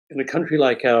in a country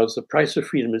like ours, the price of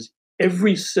freedom is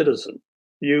every citizen,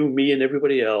 you, me, and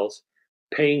everybody else,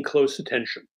 paying close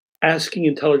attention, asking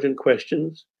intelligent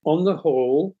questions. On the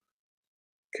whole,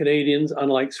 Canadians,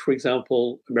 unlike, for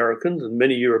example, Americans and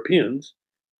many Europeans,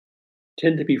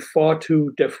 tend to be far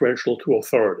too deferential to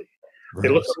authority. They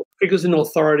Right. look at figures in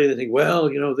authority, they think, well,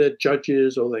 they're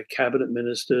judges or they're cabinet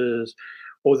ministers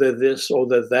or they're this or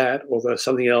they're that or they're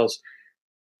something else.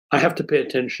 I have to pay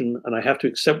attention and I have to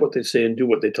accept what they say and do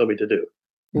what they tell me to do.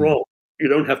 Wrong. You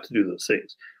don't have to do those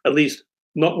things. At least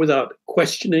not without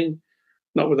questioning,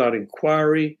 not without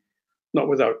inquiry, not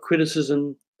without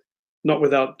criticism, not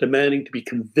without demanding to be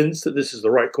convinced that this is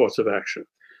the right course of action.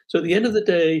 So at the end of the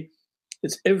day,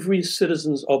 it's every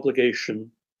citizen's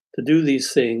obligation to do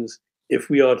these things if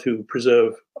we are to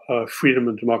preserve freedom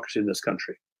and democracy in this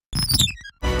country.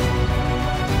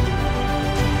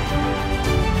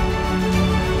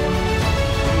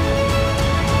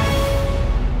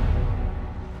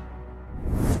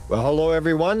 Well, hello,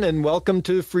 everyone, and welcome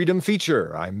to Freedom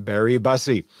Feature. I'm Barry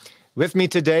Bussey. With me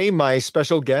today, my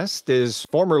special guest is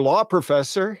former law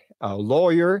professor, a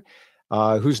lawyer,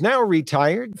 who's now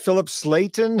retired, Philip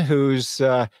Slayton, who's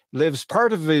lives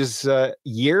part of his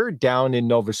year down in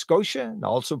Nova Scotia and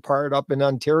also part up in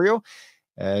Ontario.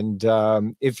 And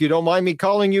if you don't mind me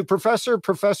calling you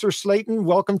Professor Slayton,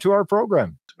 welcome to our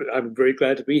program. I'm very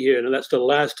glad to be here, and that's the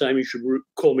last time you should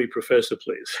call me professor,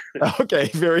 please. Okay,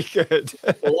 very good.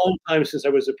 A long time since I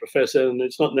was a professor, and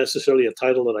it's not necessarily a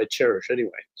title that I cherish anyway.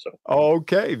 So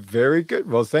okay, very good.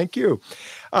 Well, thank you.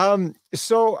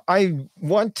 So I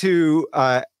want to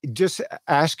just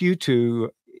ask you to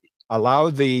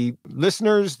allow the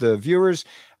listeners, the viewers,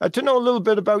 to know a little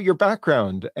bit about your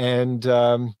background and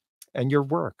your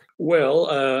work. Well,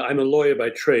 I'm a lawyer by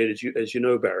trade, as you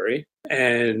know, Barry,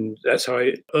 and that's how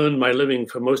I earned my living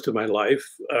for most of my life.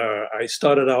 I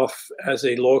started off as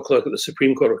a law clerk at the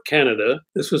Supreme Court of Canada.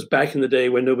 This was back in the day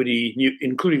when nobody knew,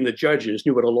 including the judges,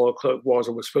 knew what a law clerk was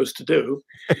or was supposed to do.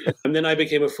 And then I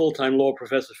became a full-time law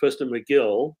professor, first at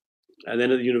McGill, and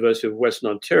then at the University of Western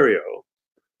Ontario.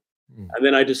 And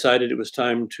then I decided it was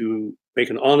time to make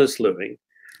an honest living.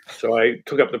 So I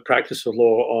took up the practice of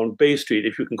law on Bay Street,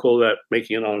 if you can call that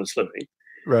making an honest living.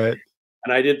 Right.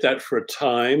 And I did that for a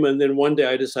time. And then one day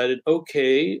I decided,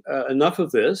 okay, enough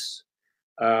of this.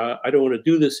 I don't want to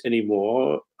do this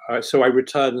anymore. So I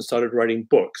retired and started writing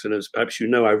books. And as perhaps you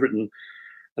know, I've written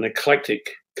an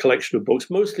eclectic collection of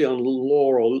books, mostly on law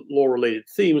or law-related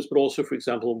themes, but also, for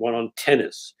example, one on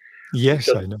tennis. Yes,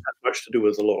 which I know. doesn't have much to do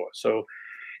with the law. So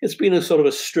it's been a sort of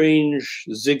a strange,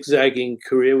 zigzagging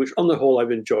career, which on the whole I've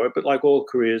enjoyed, but like all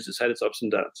careers, it's had its ups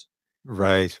and downs.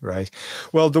 Right, right.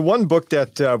 Well, the one book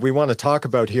that we want to talk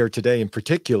about here today in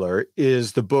particular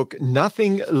is the book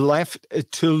Nothing Left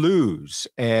to Lose.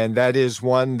 And that is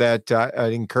one that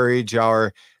I'd encourage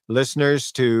our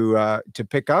listeners to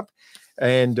pick up.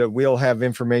 And we'll have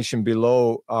information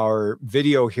below our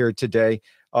video here today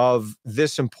of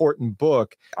this important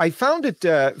book. I found it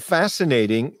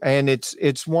fascinating, and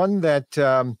it's one that,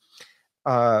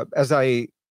 as I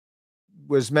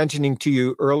was mentioning to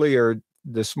you earlier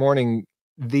this morning,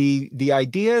 the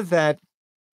idea that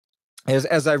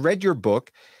as I read your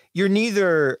book, you're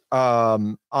neither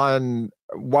on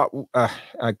what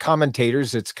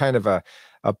commentators, it's kind of a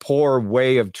poor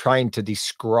way of trying to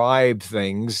describe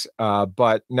things,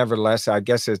 but nevertheless, I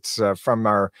guess it's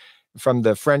from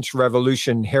the French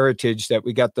Revolution heritage that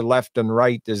we got the left and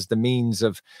right as the means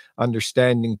of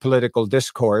understanding political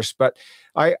discourse. But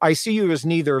I see you as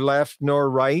neither left nor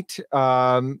right,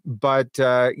 but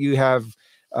you have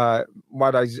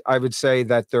what I would say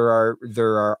that there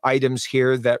are items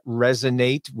here that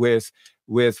resonate with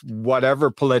whatever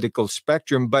political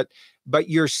spectrum, but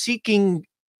you're seeking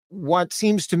what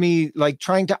seems to me like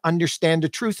trying to understand the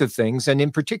truth of things, and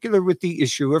in particular with the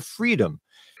issue of freedom.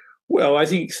 Well, I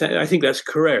think that's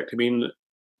correct. I mean,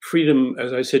 freedom,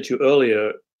 as I said to you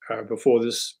earlier, before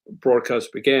this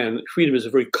broadcast began, freedom is a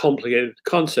very complicated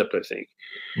concept, I think.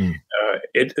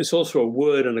 It's also a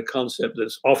word and a concept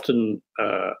that's often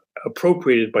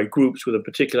appropriated by groups with a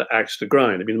particular axe to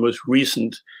grind. I mean, the most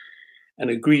recent and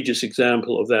egregious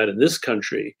example of that in this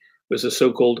country was the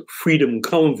so-called Freedom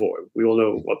Convoy. We all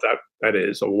know what that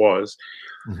is or was,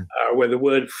 where the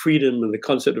word freedom and the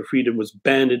concept of freedom was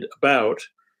bandied about,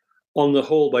 on the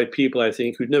whole, by people, I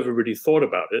think, who'd never really thought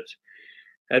about it,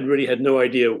 and really had no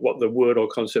idea what the word or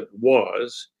concept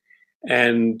was,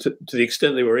 and to the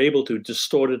extent they were able to,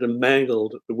 distorted and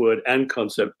mangled the word and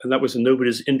concept, and that was in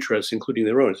nobody's interest, including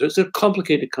their own. So it's a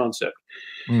complicated concept.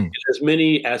 It has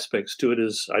many aspects to it,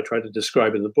 as I try to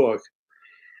describe in the book,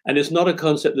 and it's not a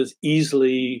concept that's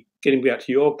easily, getting back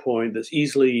to your point, that's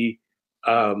easily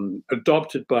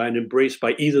adopted by and embraced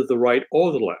by either the right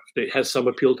or the left. It has some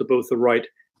appeal to both the right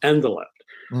and the left.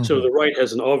 So the right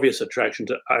has an obvious attraction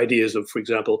to ideas of, for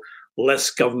example, less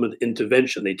government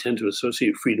intervention. They tend to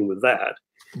associate freedom with that.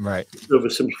 Right.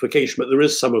 Oversimplification, but there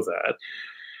is some of that.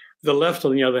 The left,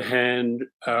 on the other hand,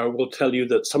 will tell you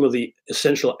that some of the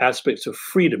essential aspects of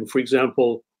freedom, for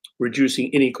example,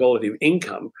 reducing inequality of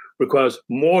income, requires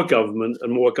more government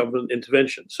and more government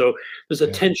intervention. So there's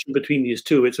a tension between these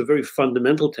two. It's a very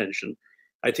fundamental tension,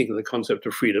 I think, in the concept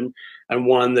of freedom, and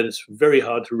one that is very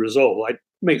hard to resolve. I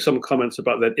make some comments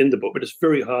about that in the book, but it's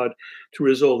very hard to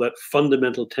resolve that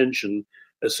fundamental tension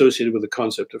associated with the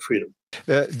concept of freedom.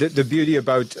 The beauty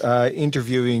about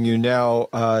interviewing you now,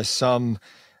 it's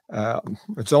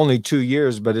only 2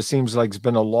 years, but it seems like it's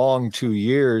been a long 2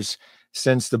 years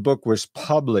since the book was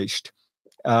published,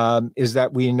 is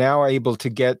that we now are able to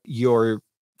get your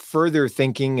further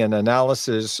thinking and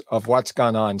analysis of what's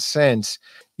gone on since.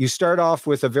 You start off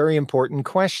with a very important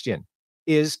question: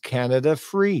 is Canada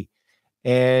free?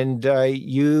 And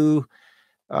you,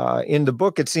 in the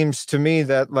book, it seems to me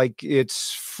that like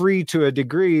it's free to a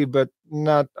degree, but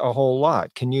not a whole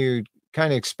lot. Can you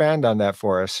kind of expand on that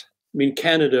for us? I mean,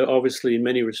 Canada, obviously, in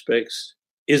many respects,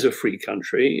 is a free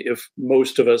country. If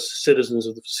most of us citizens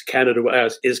of Canada were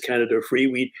asked, is Canada free?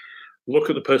 We look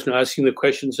at the person asking the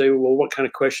question and say, well, what kind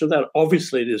of question is that?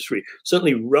 Obviously, it is free,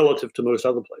 certainly relative to most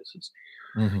other places.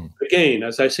 Again,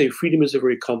 as I say, freedom is a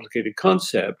very complicated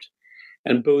concept.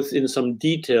 And both in some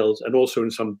details and also in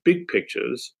some big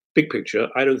picture,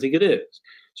 I don't think it is.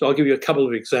 So I'll give you a couple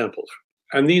of examples.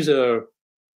 And these are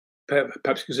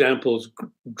perhaps examples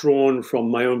drawn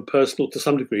from my own personal, to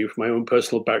some degree, from my own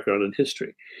personal background and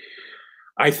history.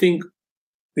 I think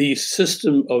the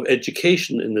system of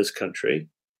education in this country,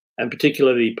 and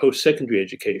particularly post-secondary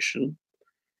education,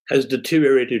 has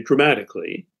deteriorated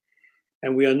dramatically.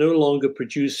 And we are no longer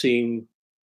producing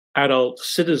adult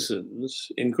citizens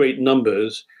in great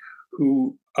numbers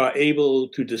who are able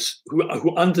to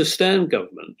who understand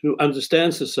government, who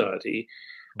understand society,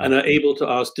 and are able to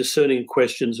ask discerning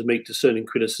questions and make discerning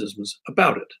criticisms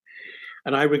about it.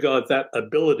 And I regard that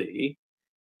ability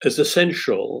as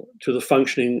essential to the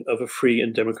functioning of a free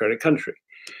and democratic country.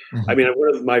 I mean,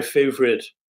 one of my favorite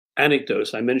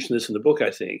anecdotes, I mentioned this in the book,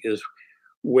 I think, is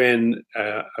when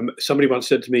somebody once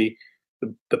said to me,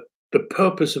 the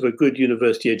purpose of a good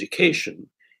university education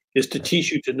is to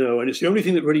teach you to know, and it's the only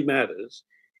thing that really matters,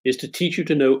 is to teach you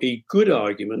to know a good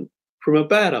argument from a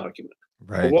bad argument.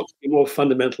 Right. But what could be more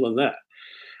fundamental than that?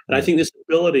 And I think this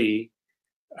ability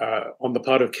on the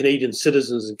part of Canadian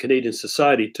citizens and Canadian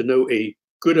society to know a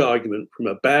good argument from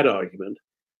a bad argument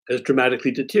has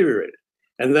dramatically deteriorated.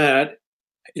 And that,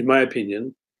 in my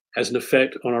opinion, has an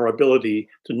effect on our ability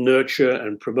to nurture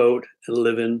and promote and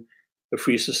live in a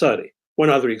free society. One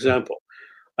other example,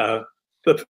 the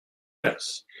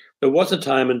press. There was a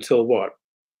time until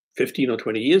 15 or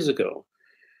 20 years ago,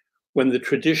 when the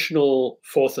traditional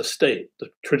fourth estate, the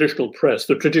traditional press,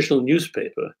 the traditional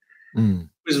newspaper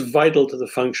was vital to the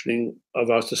functioning of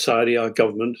our society, our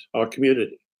government, our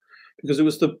community. Because it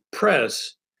was the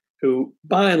press who,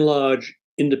 by and large,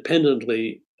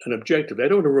 independently and objectively, I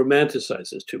don't want to romanticize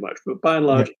this too much, but by and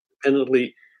large,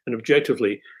 independently and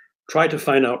objectively, tried to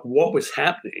find out what was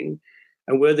happening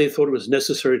and where they thought it was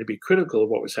necessary to be critical of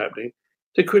what was happening,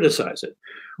 to criticize it.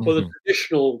 Well, the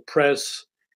traditional press,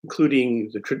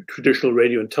 including the traditional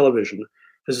radio and television,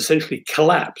 has essentially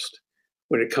collapsed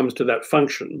when it comes to that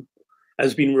function,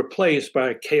 has been replaced by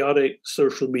a chaotic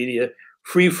social media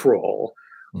free-for-all,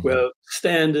 where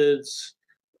standards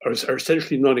are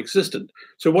essentially non-existent.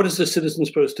 So what is the citizen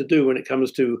supposed to do when it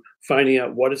comes to finding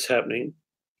out what is happening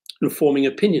and forming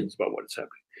opinions about what is happening?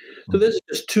 So there's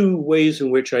just two ways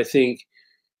in which I think,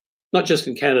 not just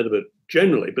in Canada, but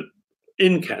generally, but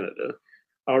in Canada,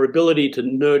 our ability to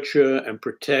nurture and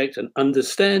protect and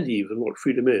understand even what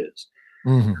freedom is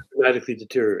dramatically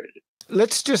deteriorated.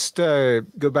 Let's just go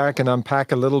back and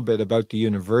unpack a little bit about the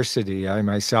university. I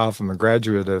myself am a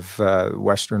graduate of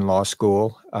Western Law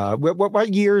School.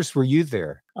 What years were you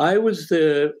there? I was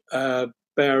there,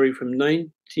 Barry, from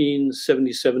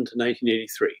 1977 to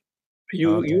 1983.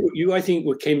 You, I think,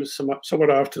 came somewhat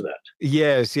after that.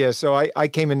 Yes. So I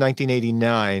came in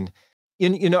 1989.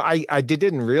 I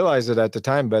didn't realize it at the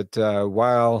time, but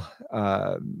while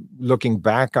looking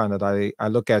back on it, I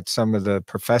look at some of the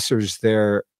professors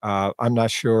there. I'm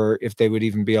not sure if they would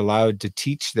even be allowed to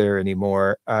teach there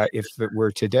anymore if it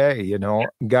were today.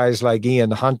 Guys like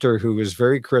Ian Hunter, who was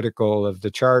very critical of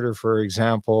the charter, for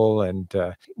example. And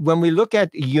when we look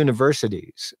at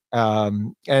universities,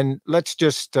 and let's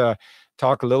just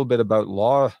talk a little bit about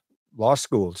law law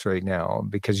schools right now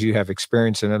because you have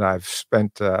experience in it. I've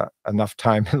spent enough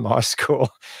time in law school,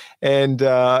 and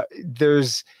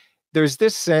there's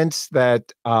this sense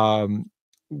that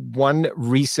one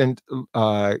recent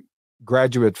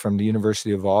graduate from the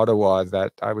University of Ottawa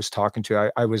that I was talking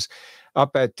to, I was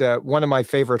up at one of my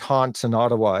favorite haunts in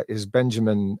Ottawa is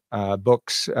Benjamin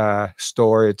Book's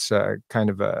store. It's kind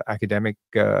of an academic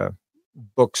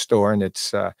bookstore, and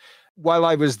it's while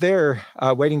I was there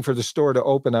waiting for the store to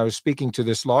open, I was speaking to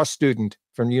this law student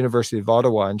from the University of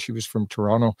Ottawa, and she was from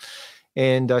Toronto.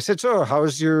 And I said, "So,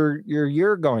 how's your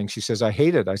year going?" She says, "I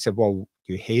hate it." I said, "Well,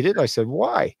 you hate it?" I said,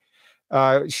 "Why?"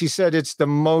 She said, "It's the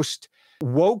most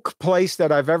woke place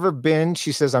that I've ever been."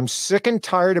 She says, "I'm sick and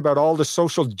tired about all the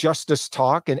social justice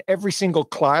talk, and every single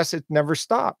class, it never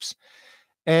stops."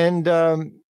 And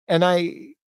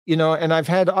I, and I've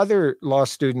had other law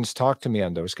students talk to me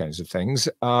on those kinds of things.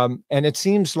 And it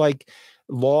seems like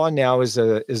law now is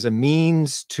a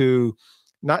means to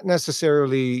not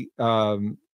necessarily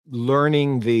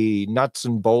learning the nuts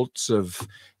and bolts of,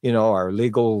 our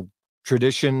legal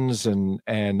traditions and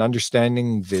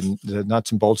understanding the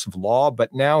nuts and bolts of law.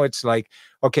 But now it's like,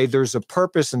 okay, there's a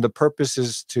purpose, and the purpose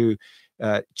is to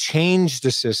change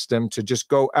the system, to just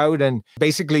go out and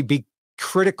basically be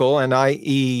critical, and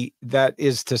i.e. that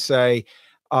is to say,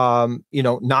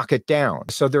 knock it down.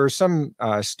 So there are some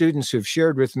students who've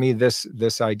shared with me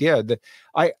this idea that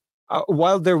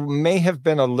while there may have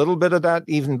been a little bit of that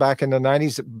even back in the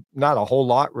 90s, not a whole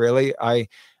lot really. I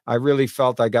really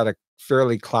felt I got a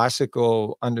fairly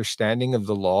classical understanding of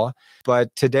the law.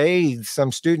 But today,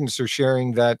 some students are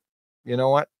sharing that,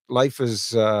 life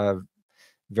is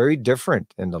very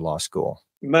different in the law school.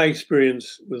 My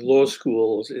experience with law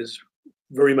schools is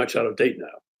very much out of date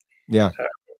now. Yeah.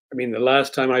 The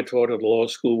last time I taught at a law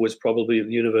school was probably at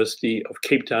the University of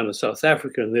Cape Town in South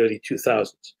Africa in the early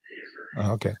 2000s.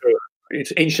 Okay. So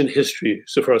it's ancient history,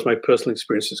 so far as my personal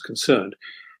experience is concerned.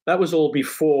 That was all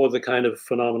before the kind of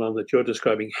phenomenon that you're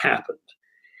describing happened.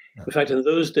 Yeah. In fact, in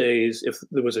those days, if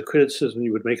there was a criticism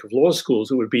you would make of law schools,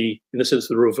 it would be, in a sense,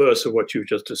 the reverse of what you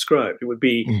just described. It would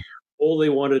be all they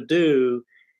want to do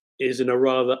is, in a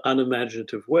rather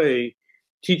unimaginative way,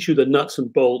 teach you the nuts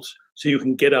and bolts so you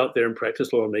can get out there and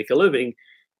practice law and make a living.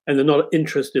 And they're not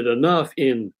interested enough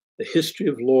in the history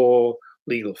of law,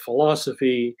 legal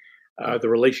philosophy, the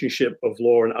relationship of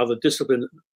law and other disciplines,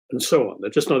 and so on. They're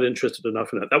just not interested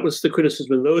enough in that. That was the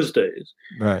criticism in those days.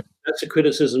 Right. That's a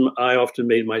criticism I often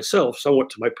made myself, somewhat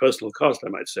to my personal cost, I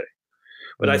might say.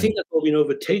 But I think that's all been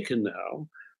overtaken now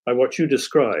by what you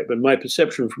describe. And my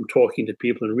perception from talking to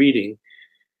people and reading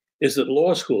is that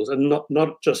law schools, and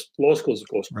not just law schools, of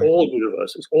course, right, all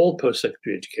universities, all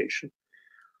post-secondary education,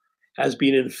 has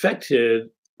been infected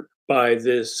by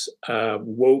this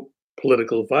woke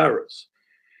political virus.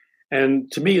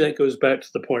 And to me, that goes back to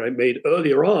the point I made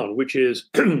earlier on, which is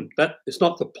that it's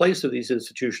not the place of these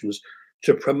institutions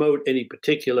to promote any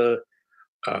particular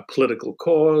political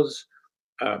cause,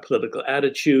 political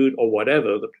attitude, or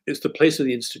whatever. It's the place of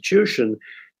the institution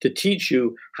to teach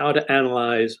you how to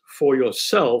analyze for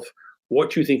yourself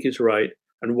what you think is right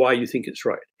and why you think it's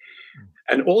right.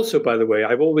 And also, by the way,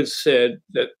 I've always said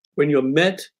that when you're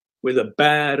met with a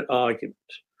bad argument,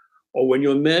 or when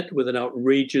you're met with an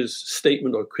outrageous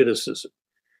statement or criticism,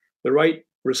 the right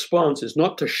response is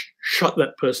not to shut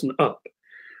that person up,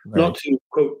 right, not to,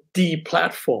 quote,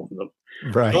 deplatform them,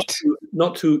 right,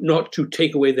 not to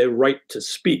take away their right to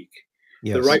speak.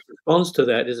 Yes. The right response to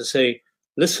that is to say,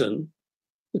 listen,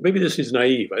 maybe this is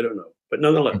naive, I don't know, but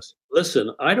nonetheless,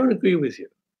 listen, I don't agree with you.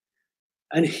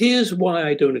 And here's why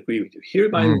I don't agree with you. Here are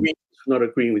my reasons for not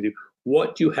agreeing with you.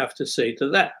 What do you have to say to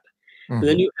that? And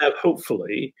then you have,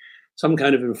 hopefully, some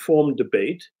kind of informed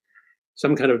debate,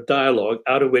 some kind of dialogue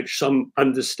out of which some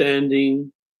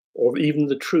understanding or even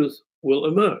the truth will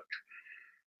emerge.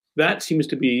 That seems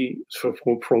to be,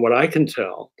 from what I can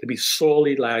tell, to be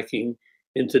sorely lacking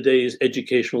in today's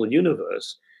educational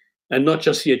universe, and not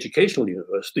just the educational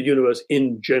universe, the universe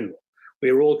in general. We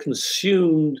are all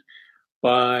consumed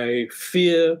by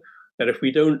fear that if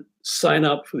we don't sign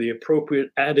up for the appropriate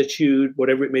attitude,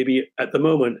 whatever it may be at the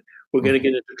moment, we're going to get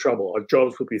into trouble. Our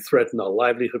jobs will be threatened, our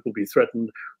livelihood will be threatened,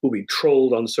 we'll be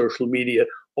trolled on social media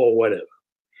or whatever.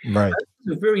 Right.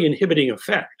 That's a very inhibiting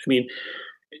effect.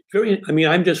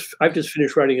 I've just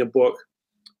finished writing a book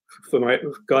for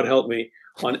God help me,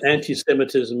 on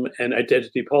anti-Semitism and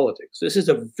identity politics. This is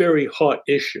a very hot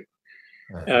issue.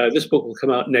 Right. This book will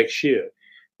come out next year.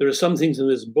 There are some things in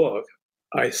this book,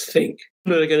 I think,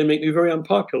 that are going to make me very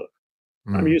unpopular.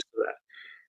 I'm used to that.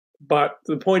 But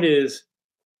the point is,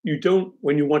 you don't,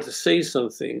 when you want to say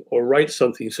something or write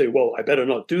something, you say, well, I better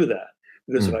not do that.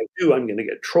 because if I do, I'm going to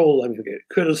get trolled, I'm going to get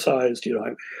criticized,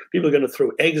 people are going to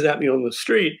throw eggs at me on the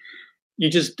street. You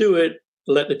just do it,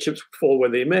 let the chips fall where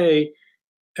they may,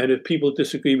 and if people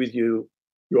disagree with you,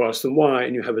 you ask them why,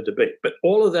 and you have a debate. But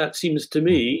all of that seems to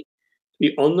me to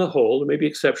be, on the whole, there may be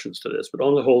exceptions to this, but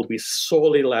on the whole, to be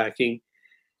sorely lacking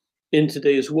in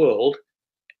today's world.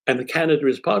 And Canada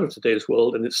is part of today's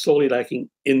world, and it's sorely lacking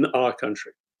in our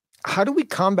country. How do we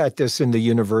combat this in the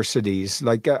universities?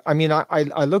 Like,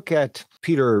 I look at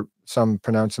Peter, some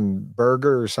pronounce him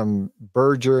Berger or some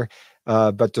Berger,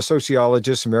 but the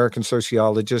sociologists, American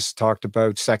sociologists, talked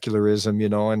about secularism,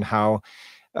 and how,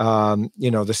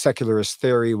 the secularist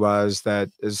theory was that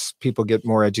as people get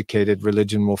more educated,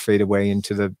 religion will fade away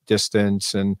into the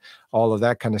distance and all of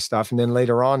that kind of stuff. And then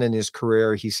later on in his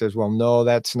career, he says, well, no,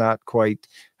 that's not quite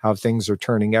how things are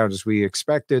turning out as we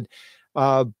expected.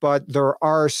 But there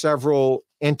are several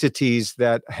entities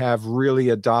that have really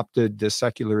adopted the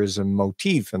secularism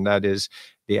motif, and that is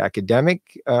the academic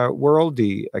world,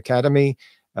 the academy,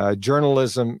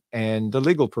 journalism, and the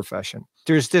legal profession.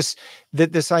 There's this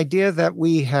idea that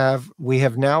we have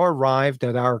now arrived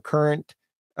at our current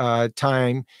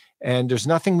time, and there's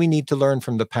nothing we need to learn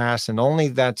from the past, and only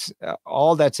that's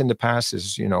all that's in the past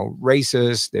is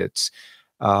racist. It's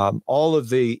all of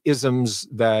the isms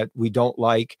that we don't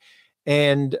like.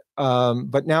 And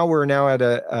but now we're at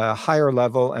a higher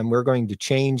level, and we're going to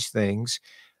change things.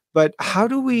 But how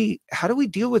do we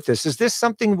deal with this? Is this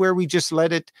something where we just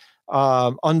let it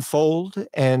unfold,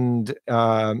 and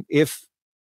if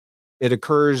it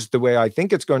occurs the way I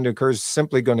think it's going to occur, is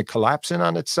simply going to collapse in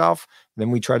on itself?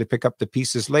 Then we try to pick up the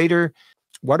pieces later.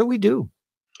 What do we do?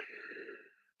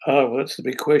 Well, that's the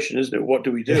big question, isn't it? What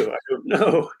do we do? I don't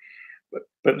know.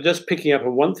 But just picking up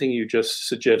on one thing you just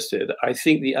suggested, I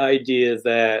think the idea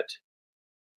that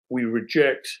we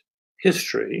reject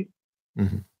history,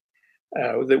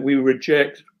 that we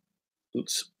reject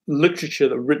literature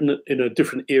that written in a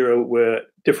different era where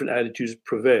different attitudes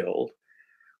prevailed,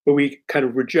 where we kind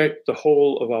of reject the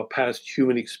whole of our past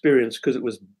human experience because it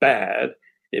was bad,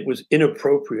 it was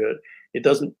inappropriate, it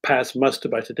doesn't pass muster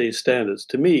by today's standards.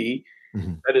 To me,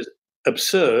 that is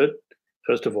absurd,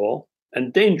 first of all,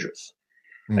 and dangerous.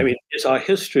 I mean, it's our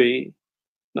history.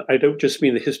 I don't just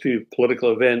mean the history of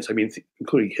political events. I mean,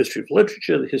 including history of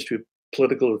literature, the history of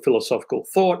political and philosophical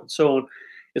thought, and so on.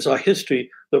 It's our history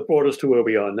that brought us to where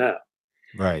we are now.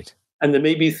 Right. And there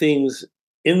may be things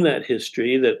in that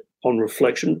history that, on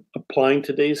reflection, applying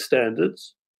today's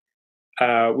standards,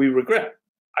 we regret.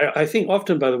 I think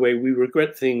often, by the way, we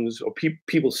regret things, or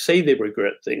people say they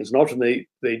regret things, and often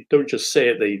they don't just say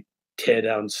it, they tear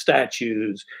down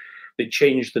statues, they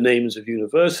change the names of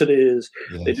universities,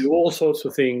 they do all sorts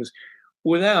of things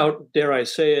without, dare I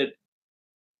say it,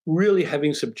 really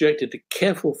having subjected to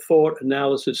careful thought,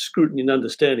 analysis, scrutiny, and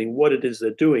understanding what it is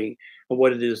they're doing and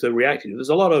what it is they're reacting to. There's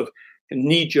a lot of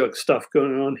knee-jerk stuff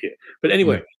going on here. But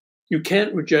anyway, you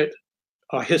can't reject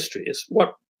our history. It's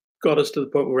what got us to the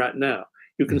point we're at now.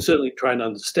 You can certainly try and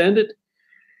understand it.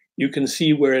 You can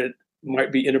see where it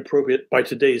might be inappropriate by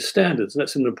today's standards. And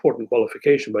that's an important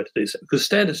qualification by today's standards, because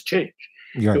standards change.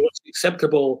 What's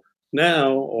acceptable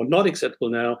now or not acceptable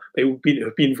now may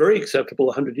have been very acceptable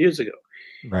 100 years ago.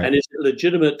 Right. And is it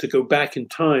legitimate to go back in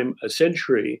time a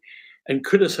century and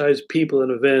criticize people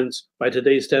and events by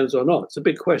today's standards or not? It's a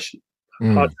big question.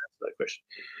 Hard to answer that question.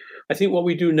 I think what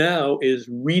we do now is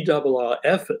redouble our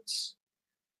efforts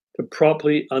to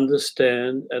properly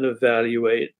understand and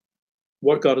evaluate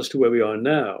what got us to where we are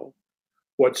now,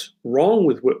 what's wrong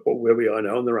with where we are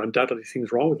now, and there are undoubtedly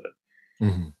things wrong with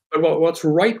it, but what's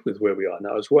right with where we are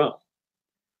now as well.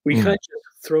 We can't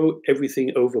just throw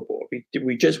everything overboard.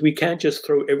 We can't just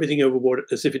throw everything overboard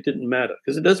as if it didn't matter,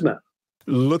 because it does matter.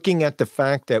 Looking at the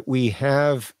fact that we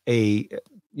have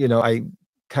I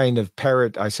kind of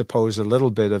parrot, I suppose, a little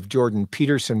bit of Jordan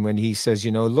Peterson when he says,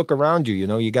 look around you,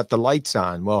 you got the lights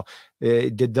on. Well,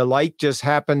 did the light just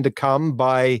happen to come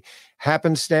by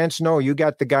happenstance? No, you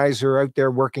got the guys who are out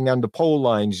there working on the pole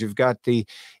lines. You've got the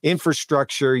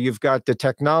infrastructure, you've got the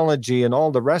technology and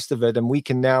all the rest of it, and we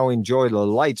can now enjoy the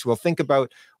lights. Well, think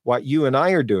about what you and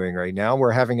I are doing right now.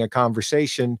 We're having a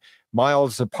conversation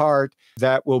miles apart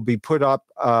that will be put up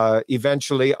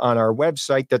eventually on our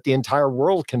website that the entire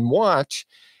world can watch.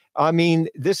 I mean,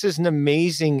 this is an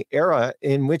amazing era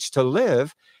in which to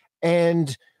live,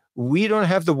 and we don't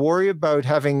have to worry about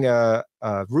having a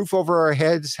roof over our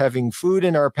heads, having food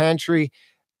in our pantry.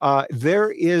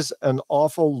 There is an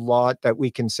awful lot that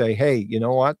we can say, hey, you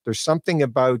know what? There's something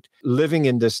about living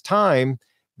in this time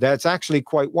that's actually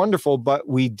quite wonderful, but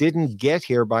we didn't get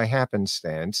here by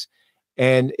happenstance.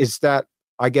 And it's that,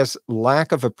 I guess,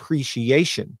 lack of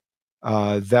appreciation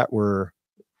that we're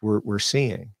we're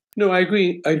seeing. No, I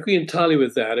agree. I agree entirely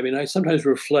with that. I mean, I sometimes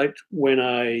reflect when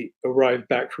I arrive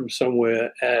back from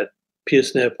somewhere at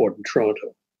Pearson Airport in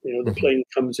Toronto. You know, the Hmm. plane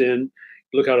comes in,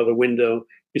 you look out of the window,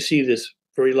 you see this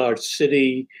very large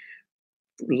city,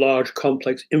 large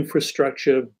complex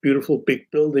infrastructure, beautiful big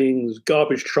buildings,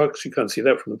 garbage trucks. You can't see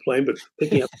that from the plane, but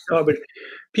picking up garbage.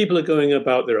 People are going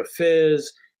about their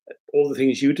affairs, all the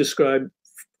things you described,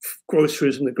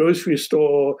 groceries in the grocery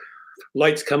store,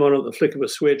 lights come on at the flick of a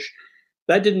switch.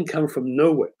 That didn't come from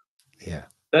nowhere. Yeah.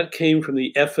 That came from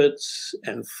the efforts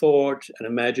and thought and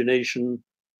imagination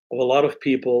of a lot of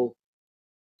people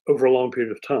over a long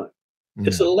period of time.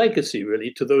 It's a Mm. legacy,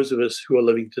 really, to those of us who are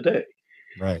living today.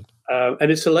 Right.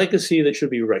 And it's a legacy that should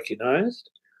be recognized,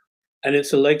 and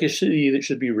it's a legacy that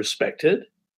should be respected,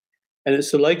 and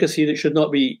it's a legacy that should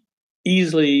not be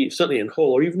easily, certainly in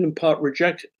whole or even in part,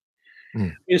 rejected.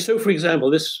 Mm. You know, so, for example,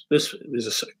 this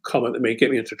is a comment that may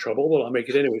get me into trouble. Well, I'll make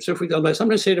it anyway. So, for example, I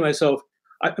sometimes say to myself,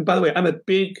 by the way, I'm a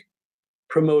big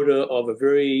promoter of a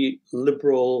very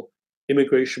liberal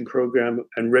immigration program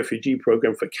and refugee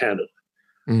program for Canada.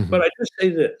 But Hmm. I just say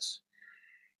this,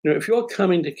 you know, if you're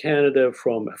coming to Canada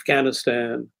from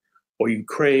Afghanistan or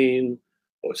Ukraine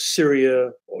or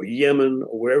Syria or Yemen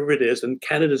or wherever it is, and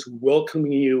Canada's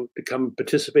welcoming you to come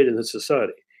participate in the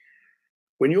society,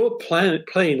 when your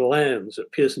plane lands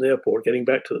at Pearson Airport, getting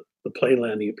back to the plane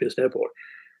landing at Pearson Airport,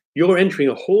 you're entering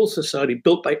a whole society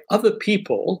built by other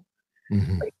people,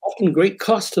 Hmm. at often great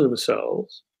cost to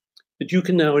themselves, that you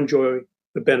can now enjoy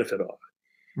the benefit of.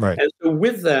 Right. And so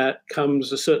with that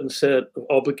comes a certain set of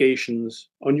obligations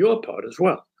on your part as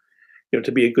well. You know,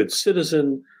 to be a good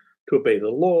citizen, to obey the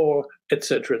law, et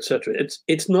cetera, et cetera.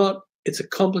 It's a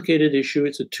complicated issue.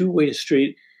 It's a two-way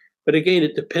street. But again,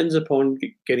 it depends upon,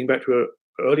 getting back to an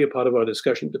earlier part of our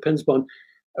discussion, it depends upon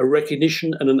a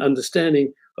recognition and an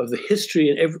understanding of the history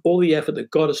and all the effort that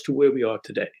got us to where we are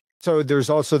today. So there's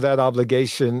also that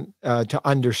obligation to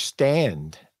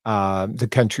understand the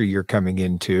country you're coming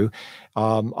into.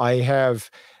 I have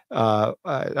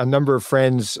a number of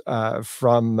friends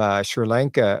from Sri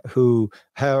Lanka who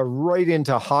are right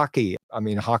into hockey. I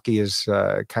mean, hockey is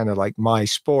kind of like my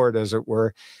sport, as it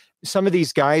were. Some of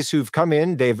these guys who've come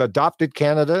in, they've adopted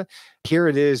Canada. Here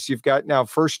it is. You've got now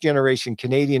first generation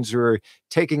Canadians who are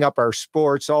taking up our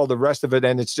sports, all the rest of it.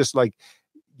 And it's just like,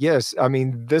 yes, I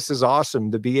mean, this is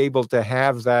awesome to be able to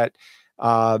have that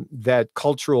that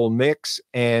cultural mix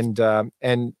and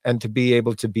to be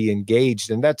able to be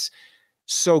engaged, and that's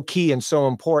so key and so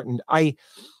important. I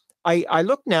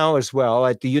look now as well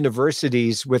at the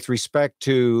universities with respect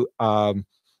to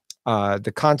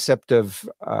the concept of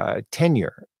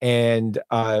tenure and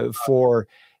for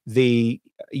the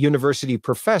university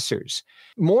professors.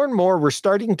 More and more, we're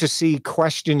starting to see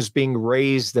questions being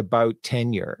raised about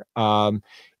tenure,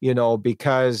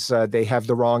 because they have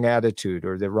the wrong attitude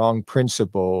or the wrong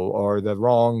principle or the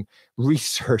wrong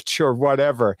research or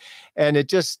whatever. And it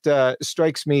just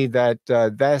strikes me that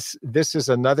this is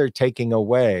another taking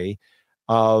away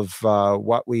of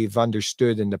what we've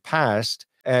understood in the past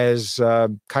as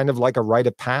kind of like a rite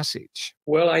of passage.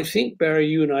 Well, I think, Barry,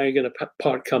 you and I are going to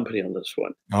part company on this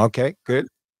one. Okay, good.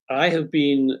 I have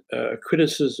been a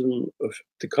criticism of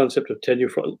the concept of tenure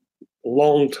for a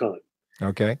long time.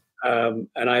 Okay. And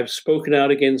I've spoken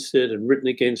out against it and written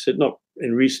against it, not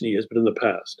in recent years, but in the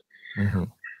past. Hmm.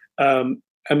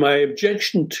 And my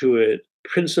objection to it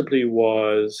principally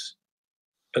was,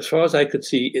 as far as I could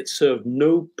see, it served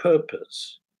no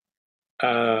purpose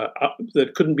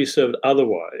that couldn't be served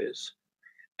otherwise.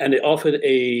 And it offered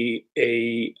a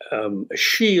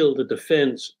shield, a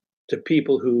defense to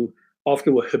people who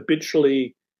often were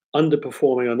habitually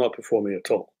underperforming or not performing at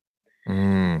all.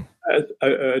 Mm.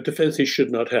 A defense they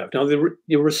should not have. Now,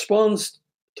 the response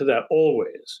to that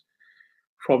always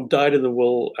from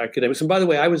dyed-in-the-wool academics, and by the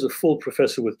way, I was a full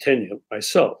professor with tenure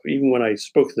myself, even when I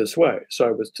spoke this way. So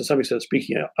I was, to some extent,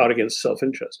 speaking out against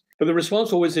self-interest. But the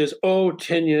response always is, oh,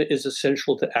 tenure is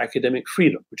essential to academic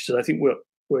freedom, which is, I think,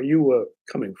 where you were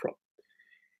coming from.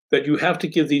 That you have to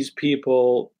give these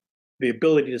people the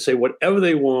ability to say whatever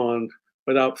they want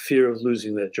without fear of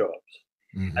losing their jobs.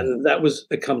 Hmm. And that was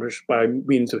accomplished by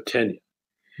means of tenure.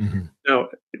 Hmm. Now,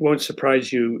 it won't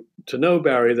surprise you to know,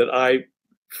 Barry, that I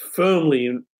firmly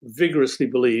and vigorously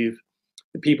believe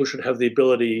that people should have the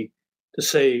ability to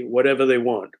say whatever they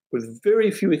want, with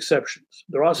very few exceptions.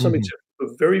 There are some Hmm. exceptions,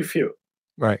 but very few.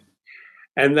 Right.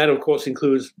 And that, of course,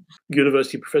 includes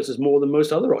university professors more than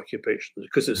most other occupations,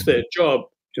 because it's their job,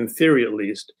 in theory at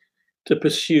least, to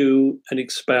pursue and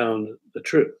expound the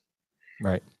truth.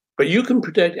 Right. But you can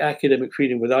protect academic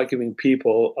freedom without giving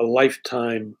people a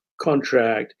lifetime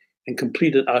contract and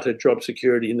complete and utter job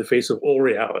security in the face of all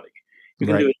reality. You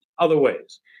can Right. do it other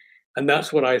ways. And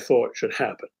that's what I thought should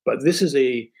happen. But this is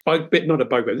a bugbear, not a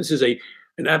bugbear. This is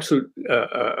an absolute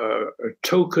a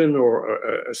token or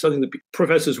something that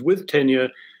professors with tenure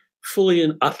fully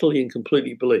and utterly and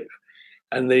completely believe.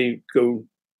 And they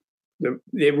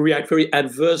react very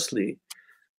adversely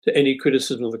to any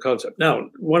criticism of the concept. Now,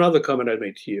 one other comment I'd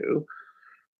make to you,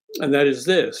 and that is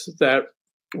this, that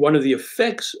one of the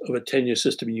effects of a tenure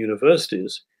system in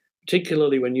universities,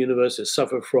 particularly when universities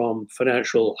suffer from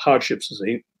financial hardships as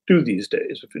they do these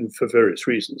days for various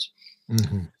reasons,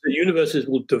 Mm-hmm. the universities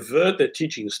will divert their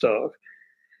teaching staff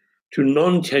to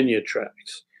non-tenure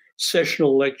tracks,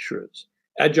 sessional lecturers,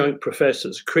 adjunct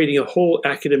professors, creating a whole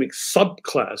academic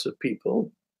subclass of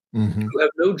people Mm-hmm. who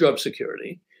have no job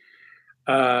security,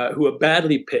 who are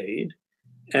badly paid,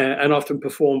 and often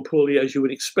perform poorly, as you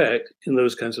would expect in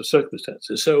those kinds of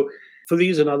circumstances. So for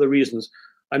these and other reasons,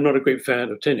 I'm not a great fan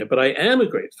of tenure, but I am a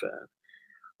great fan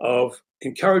of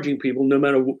encouraging people, no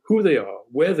matter who they are,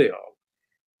 where they are,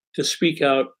 to speak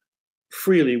out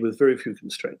freely with very few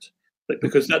constraints,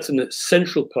 because that's an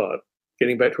essential part,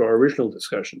 getting back to our original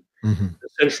discussion, Mm-hmm.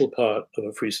 essential part of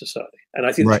a free society. And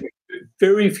I think Right. there's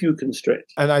very few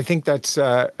constraints. And I think that's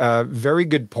very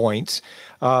good points.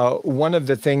 One of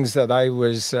the things that I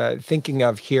was thinking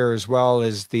of here as well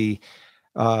is the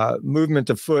movement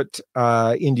afoot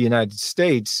in the United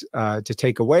States to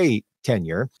take away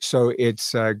tenure. So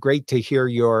it's great to hear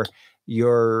your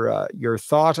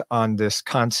thought on this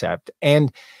concept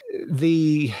and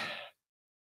the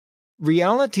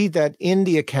reality that in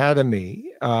the academy,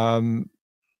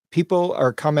 people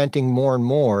are commenting more and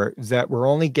more that we're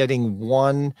only getting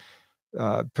one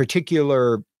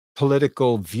particular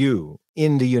political view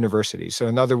in the university. So,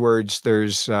 in other words,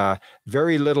 there's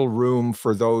very little room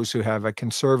for those who have a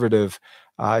conservative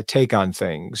take on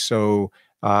things. So,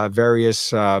 I've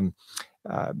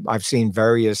seen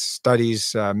various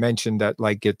studies mention that,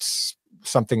 like, it's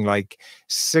something like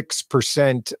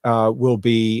 6% will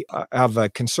be of a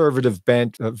conservative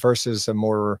bent versus a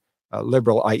more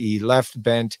liberal, i.e. left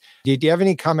bent. Do you have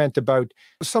any comment about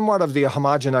somewhat of the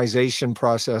homogenization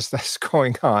process that's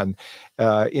going on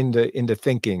in the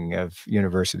thinking of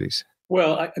universities?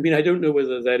 Well, I mean, I don't know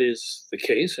whether that is the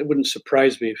case. It wouldn't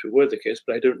surprise me if it were the case,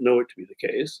 but I don't know it to be the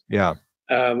case. Yeah.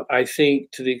 I think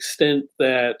to the extent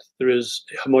that there is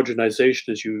homogenization,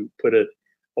 as you put it,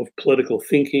 of political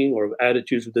thinking or of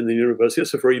attitudes within the university,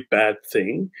 it's a very bad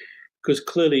thing, because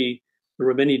clearly there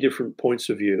are many different points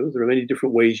of view. There are many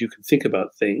different ways you can think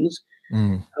about things.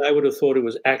 Mm. And I would have thought it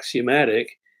was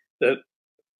axiomatic that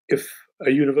if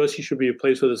a university should be a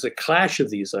place where there's a clash of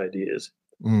these ideas,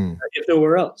 if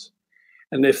nowhere else.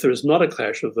 And if there's not a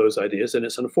clash of those ideas, then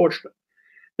it's unfortunate.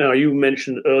 Now, you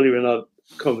mentioned earlier in our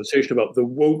conversation about the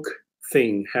woke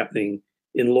thing happening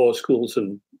in law schools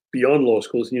and beyond law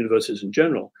schools and universities in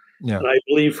general. Yeah. And I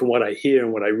believe from what I hear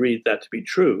and what I read that to be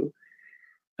true.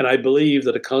 And I believe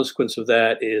that a consequence of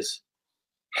that is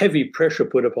heavy pressure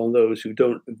put upon those who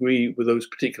don't agree with those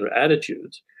particular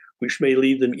attitudes, which may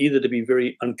lead them either to be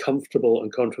very uncomfortable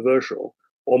and controversial,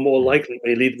 or more likely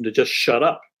may lead them to just shut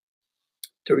up,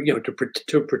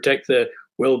 to protect their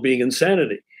well-being and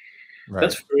sanity. Right.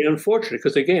 That's very unfortunate,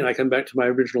 because again, I come back to my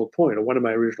original point, or one of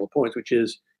my original points, which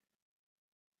is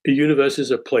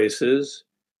universities are places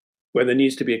where there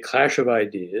needs to be a clash of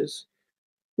ideas,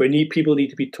 where people need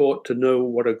to be taught to know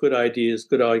what are good ideas,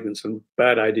 good arguments, and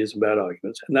bad ideas and bad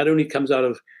arguments. And that only comes out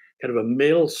of kind of a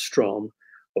maelstrom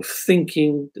of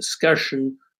thinking,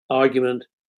 discussion, argument,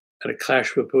 and a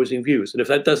clash of opposing views. And if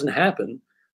that doesn't happen,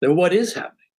 then what is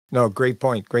happening? No, great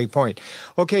point. Great point.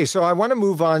 Okay, so I want to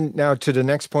move on now to the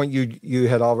next point you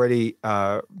had already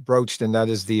broached, and that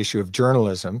is the issue of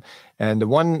journalism. And the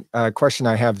one question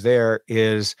I have there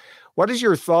is, what is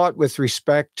your thought with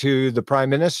respect to the Prime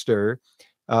Minister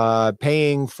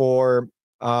paying for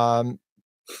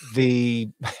the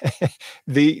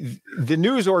the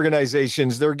news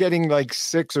organizations? They're getting like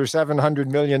 $600 or $700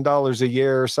 million a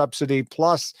year subsidy,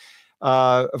 plus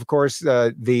of course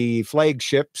the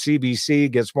flagship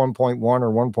CBC gets 1.1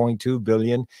 or 1.2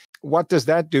 billion. What does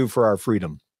that do for our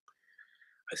freedom?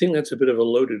 I think that's a bit of a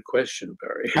loaded question,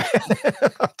 Barry.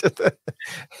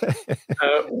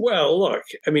 Well, look,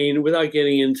 I mean, without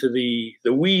getting into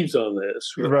the weeds on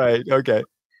this, right? Okay.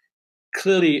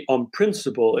 Clearly, on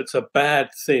principle, it's a bad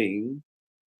thing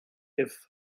if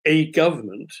a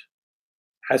government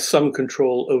has some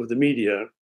control over the media,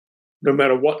 no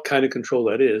matter what kind of control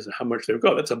that is and how much they've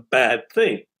got. That's a bad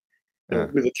thing. Yeah.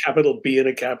 With a capital B and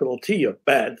a capital T, a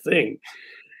bad thing.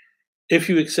 If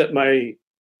you accept my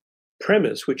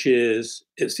premise, which is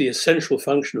it's the essential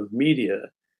function of media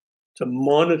to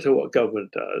monitor what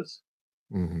government does,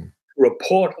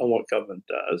 report on what government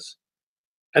does,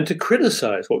 and to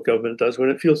criticize what government does when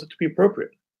it feels it to be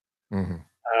appropriate.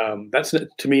 That's,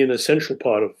 to me, an essential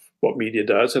part of what media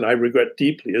does. And I regret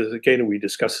deeply, as again, we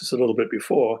discussed this a little bit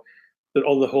before, that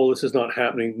on the whole, this is not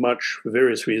happening much for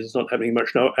various reasons, not happening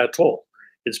much now at all.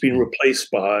 It's been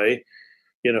replaced by,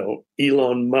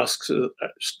 Elon Musk's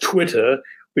Twitter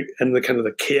and the kind of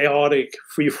the chaotic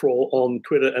free-for-all on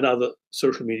Twitter and other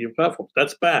social media platforms.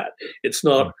 That's bad. It's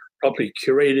not properly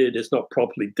curated. It's not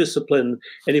properly disciplined.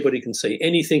 Anybody can say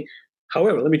anything.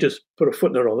 However, let me just put a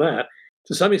footnote on that.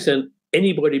 To some extent,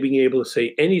 anybody being able to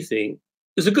say anything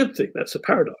is a good thing. That's a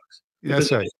paradox.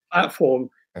 That's right. It's a platform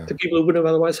to people who wouldn't have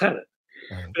otherwise had it.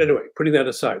 But anyway, putting that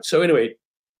aside. So anyway,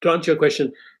 to answer your question,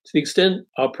 to the extent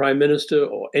our prime minister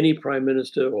or any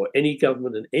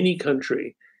government in any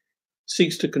country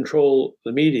seeks to control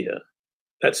the media,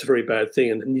 that's a very bad thing,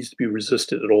 and it needs to be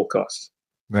resisted at all costs.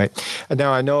 Right. And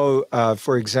now I know,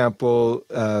 for example,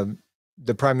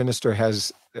 the prime minister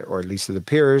has, or at least it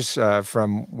appears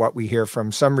from what we hear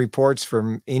from some reports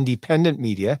from independent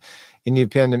media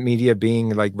being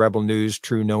like Rebel News,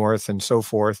 True North, and so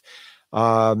forth,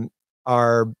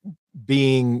 are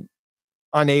being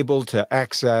unable to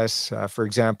access, for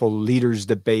example, leaders'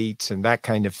 debates and that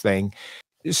kind of thing.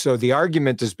 So the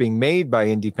argument is being made by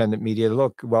independent media,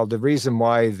 look, well, the reason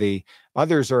why the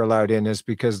others are allowed in is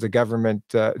because the government,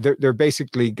 they're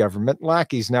basically government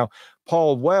lackeys. Now,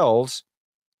 Paul Wells,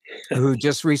 who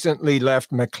just recently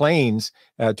left Maclean's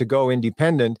to go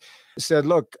independent, said,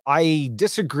 look, I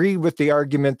disagree with the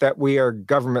argument that we are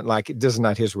government lackeys. This is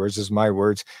not his words, this is my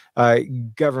words,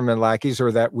 government lackeys,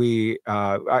 or that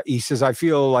he says, I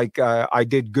feel like I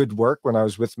did good work when I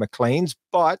was with Maclean's,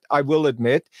 but I will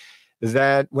admit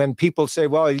that when people say,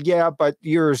 well, yeah, but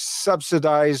you're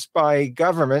subsidized by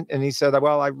government. And he said,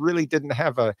 well, I really didn't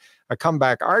have a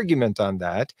comeback argument on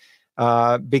that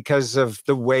because of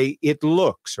the way it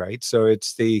looks, right? So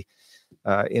it's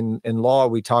in law,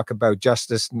 we talk about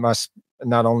justice must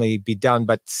not only be done,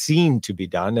 but seem to be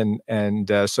done.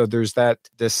 And so there's the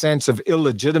sense of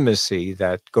illegitimacy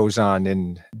that goes on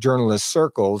in journalist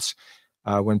circles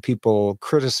when people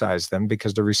criticize them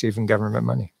because they're receiving government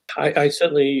money. I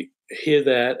certainly hear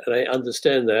that, and I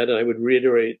understand that, and I would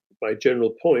reiterate my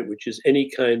general point, which is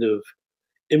any kind of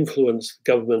influence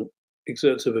the government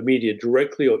exerts over media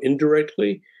directly or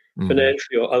indirectly,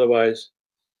 financially or otherwise,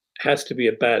 has to be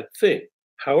a bad thing.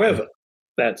 However,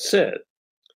 that said,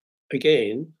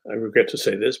 again, I regret to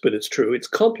say this, but it's true, it's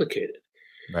complicated.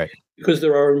 Right. Because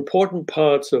there are important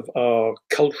parts of our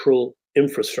cultural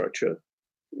infrastructure,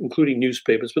 including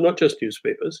newspapers, but not just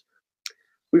newspapers,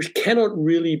 which cannot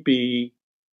really be,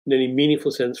 in any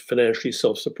meaningful sense, financially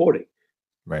self-supporting.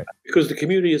 Right. Because the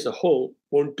community as a whole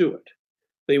won't do it.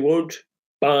 They won't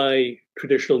buy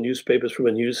traditional newspapers from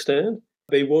a newsstand.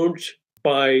 They won't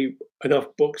buy enough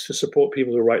books to support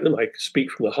people who write them. I speak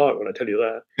from the heart when I tell you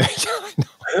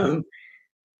that.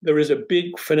 There is a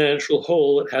big financial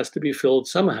hole that has to be filled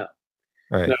somehow.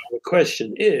 Right. Now, the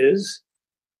question is,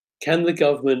 can the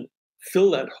government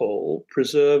fill that hole,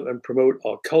 preserve and promote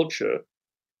our culture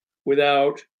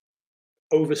without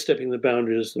overstepping the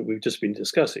boundaries that we've just been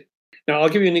discussing? Now, I'll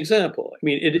give you an example. I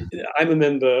mean, I'm a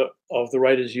member of the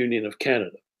Writers' Union of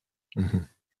Canada.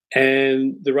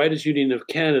 And the Writers' Union of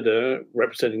Canada,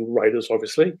 representing writers,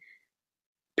 obviously,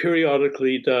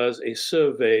 periodically does a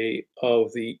survey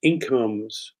of the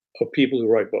incomes of people who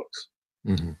write books.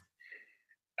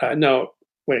 Now,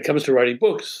 when it comes to writing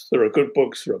books, there are good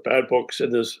books, there are bad books,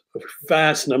 and there's a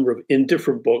vast number of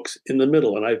indifferent books in the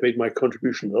middle, and I've made my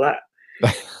contribution to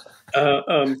that.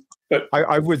 But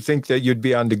I would think that you'd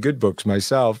be on the good books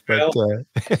myself. But the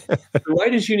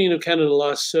Writers' Union of Canada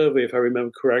last survey, if I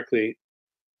remember correctly,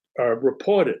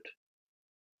 reported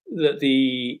that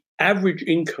the average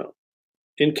income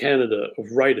in Canada of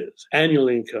writers, annual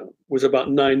income, was about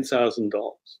 $9,000.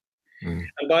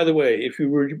 And by the way, if you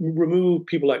remove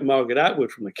people like Margaret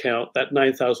Atwood from the count, that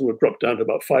 9,000 would drop down to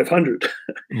about 500.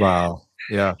 Wow.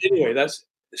 Yeah. Anyway,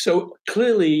 so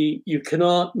clearly you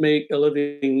cannot make a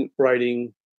living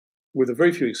writing, with a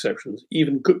very few exceptions,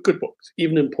 even good books,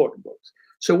 even important books.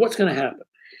 So what's going to happen?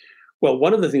 Well,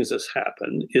 one of the things that's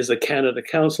happened is the Canada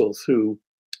Council, through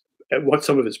what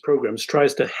some of its programs,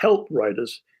 tries to help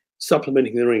writers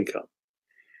supplementing their income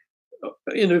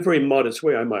in a very modest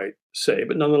way, I might say,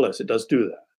 but nonetheless, it does do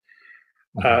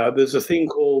that. There's a thing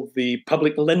called the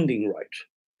public lending right,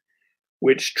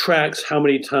 which tracks how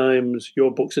many times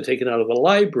your books are taken out of the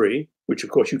library, which, of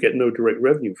course, you get no direct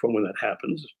revenue from when that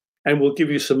happens, and will give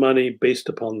you some money based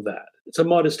upon that. It's a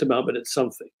modest amount, but it's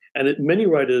something. And many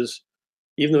writers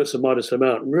even though it's a modest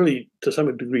amount, really to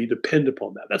some degree depend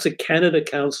upon that. That's a Canada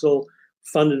Council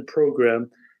funded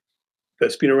program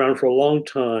that's been around for a long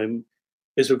time,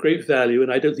 is of great value,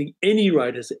 and I don't think any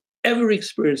writer has ever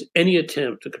experienced any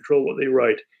attempt to control what they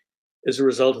write as a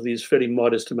result of these fairly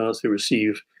modest amounts they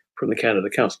receive from the Canada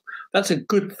Council. That's a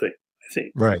good thing, I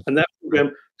think. Right. And that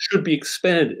program should be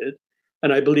expanded,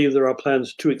 and I believe there are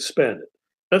plans to expand it.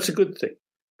 That's a good thing.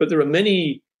 But there are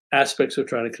many aspects of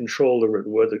trying to control the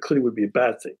written word that clearly would be a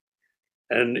bad thing.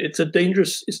 And it's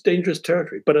dangerous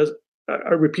territory. But as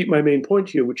I repeat my main point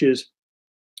here, which is,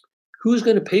 who's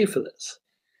going to pay for this?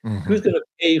 Mm-hmm. Who's going to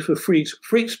pay for free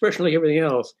expression, like everything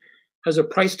else, has a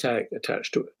price tag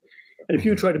attached to it. And if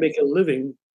you try to make a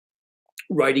living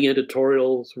writing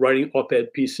editorials, writing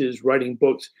op-ed pieces, writing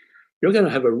books, you're going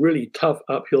to have a really tough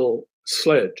uphill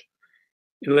sled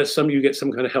unless you get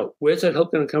some kind of help. Where's that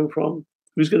help going to come from?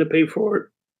 Who's going to pay for it?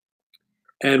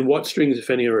 And what strings, if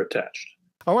any, are attached?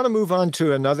 I want to move on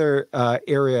to another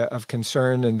area of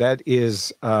concern, and that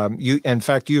is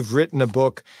you've written a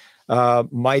book,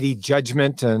 Mighty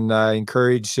Judgment, and I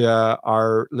encourage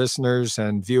our listeners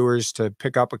and viewers to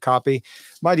pick up a copy.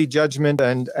 Mighty Judgment,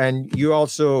 and you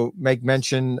also make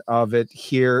mention of it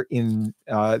here in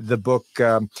the book,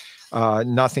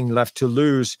 Nothing Left to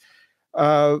Lose.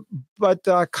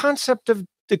 But concept of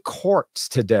the courts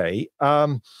today.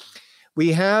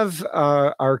 We have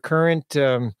our current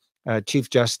Chief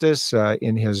Justice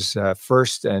in his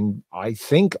first and I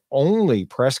think only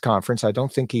press conference. I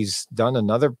don't think he's done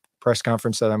another press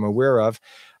conference that I'm aware of.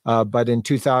 But in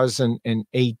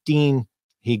 2018,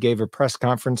 he gave a press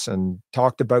conference and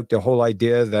talked about the whole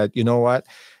idea that, you know what,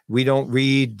 we don't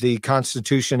read the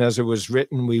Constitution as it was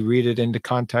written. We read it in the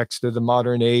context of the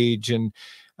modern age, and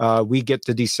we get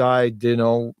to decide,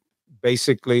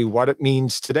 basically what it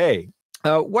means today.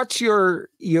 What's your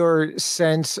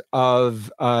sense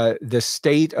of the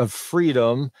state of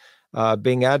freedom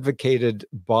being advocated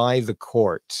by the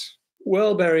courts?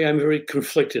 Well, Barry, I'm very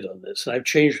conflicted on this.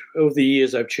 Over the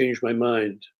years, I've changed my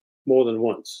mind more than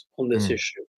once on this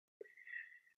issue.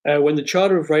 When the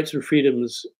Charter of Rights and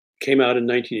Freedoms came out in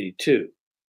 1982,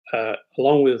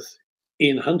 along with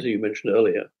Ian Hunter, you mentioned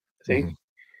earlier, I think,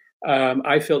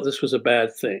 I felt this was a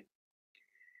bad thing,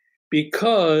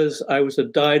 because I was a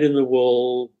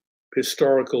dyed-in-the-wool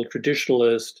historical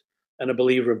traditionalist and a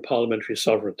believer in parliamentary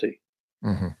sovereignty.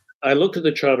 I looked at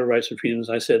the Charter of Rights and Freedoms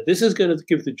and I said, this is going to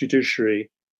give the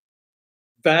judiciary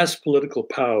vast political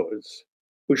powers,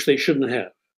 which they shouldn't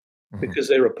have, because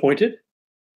they're appointed,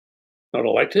 not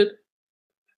elected.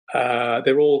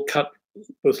 They're all cut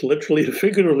both literally and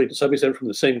figuratively to some extent from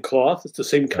the same cloth. It's the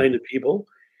same kind of people.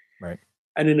 Right.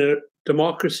 And in a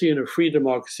democracy, in a free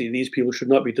democracy, these people should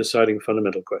not be deciding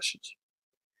fundamental questions.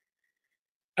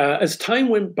 As time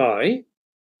went by,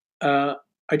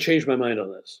 I changed my mind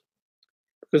on this,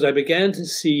 because I began to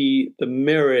see the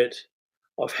merit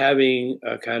of having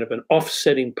a kind of an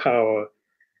offsetting power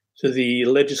to the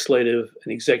legislative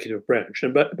and executive branch.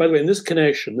 And by the way, in this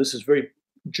connection, this is very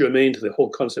germane to the whole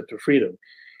concept of freedom.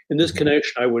 In this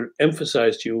connection, I would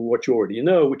emphasize to you what you already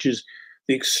know, which is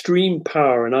the extreme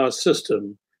power in our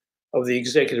system of the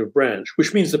executive branch,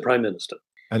 which means the Prime Minister.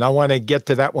 And I want to get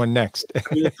to that one next.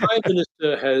 The Prime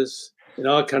Minister has, in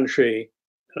our country,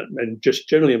 and just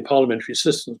generally in parliamentary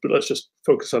systems, but let's just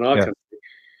focus on our country,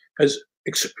 has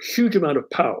a huge amount of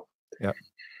power.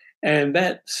 And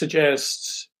that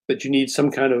suggests that you need some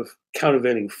kind of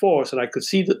countervailing force. And I could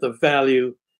see that the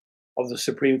value of the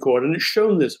Supreme Court, and it's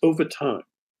shown this over time,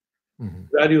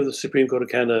 the value of the Supreme Court of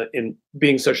Canada in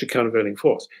being such a countervailing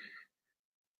force.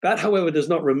 That, however, does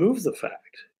not remove the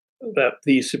fact that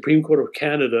the Supreme Court of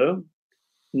Canada,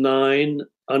 9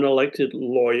 unelected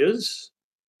lawyers,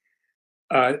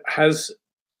 has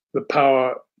the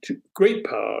power, great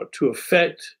power, to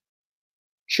affect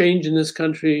change in this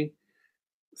country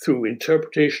through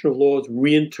interpretation of laws,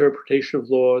 reinterpretation of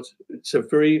laws. It's a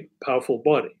very powerful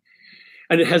body.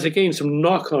 And it has, again, some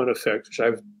knock-on effects, which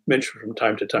I've mentioned from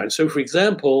time to time. So, for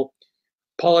example,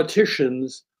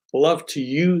 politicians love to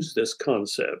use this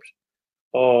concept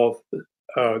of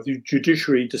the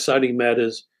judiciary deciding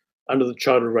matters under the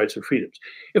Charter of Rights and Freedoms.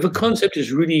 If a concept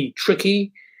is really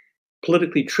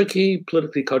politically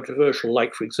controversial,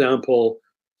 like, for example,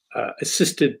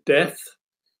 assisted death,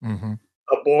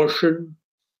 abortion,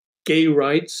 gay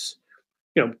rights,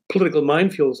 political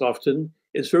minefields often,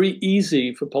 it's very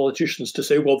easy for politicians to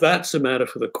say, well, that's a matter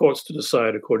for the courts to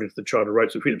decide according to the Charter of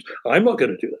Rights and Freedoms. I'm not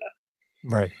going to do that.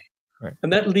 Right.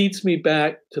 And that leads me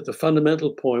back to the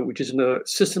fundamental point, which is in a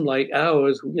system like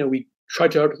ours, we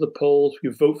trudge out to the polls, we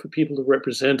vote for people to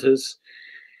represent us.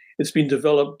 It's been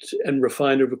developed and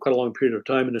refined over quite a long period of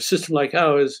time. In a system like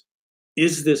ours,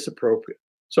 is this appropriate?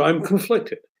 So I'm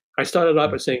conflicted. I started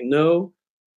out by saying no.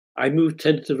 I moved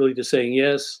tentatively to saying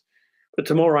yes. But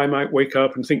tomorrow I might wake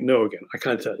up and think no again. I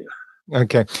can't tell you.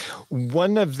 Okay.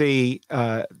 One of the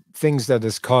things that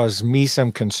has caused me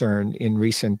some concern in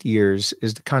recent years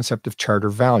is the concept of charter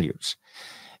values.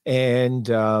 And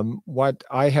what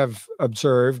I have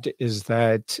observed is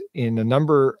that in a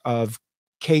number of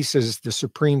cases, the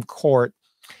Supreme Court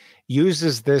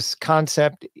uses this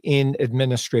concept in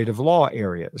administrative law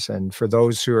areas. And for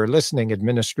those who are listening,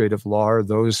 administrative law are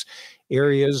those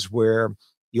areas where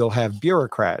you'll have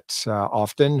bureaucrats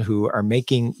often who are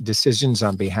making decisions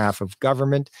on behalf of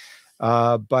government.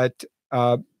 But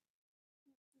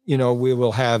we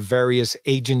will have various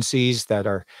agencies that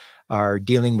are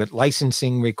dealing with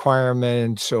licensing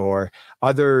requirements or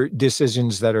other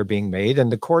decisions that are being made.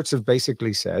 And the courts have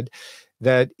basically said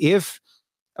that if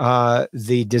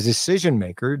the decision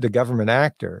maker, the government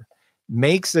actor,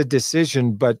 makes a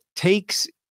decision, but takes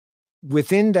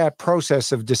within that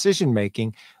process of decision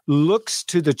making, looks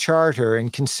to the charter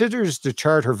and considers the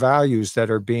charter values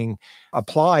that are being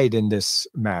applied in this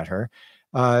matter,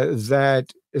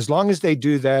 that as long as they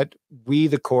do that, we,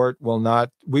 the court, will not,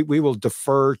 we will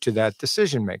defer to that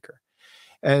decision maker.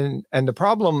 And the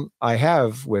problem I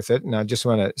have with it, and I just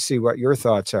want to see what your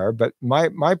thoughts are, but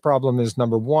my problem is,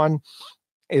 number one,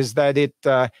 is that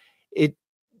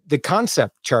the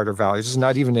concept charter values is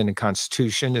not even in the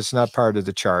Constitution. It's not part of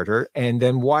the charter. And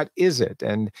then what is it?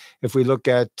 And if we look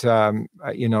at,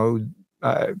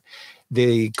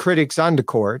 the critics on the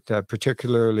court,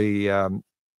 particularly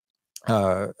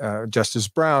Justice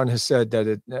Brown has said that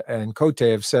it, and Cote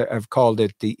have called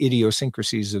it the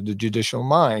idiosyncrasies of the judicial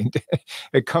mind.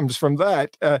 It comes from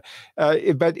that.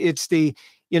 But it's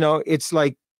it's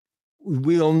like,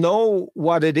 we'll know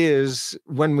what it is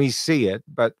when we see it,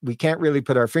 but we can't really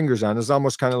put our fingers on it. It's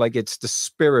almost kind of like it's the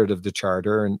spirit of the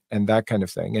charter and that kind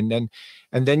of thing.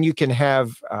 And then you can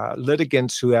have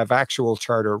litigants who have actual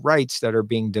charter rights that are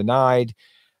being denied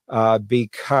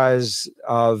because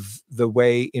of the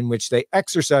way in which they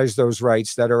exercise those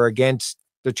rights that are against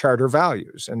the charter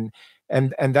values and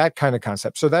that kind of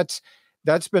concept. So that's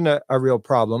been a real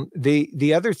problem.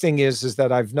 The other thing is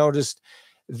that I've noticed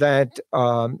that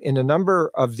in a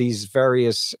number of these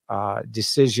various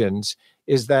decisions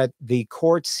is that the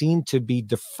courts seem to be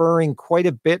deferring quite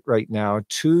a bit right now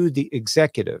to the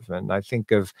executive. And I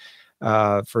think of,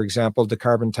 for example, the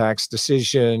carbon tax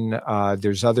decision.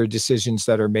 There's other decisions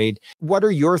that are made. What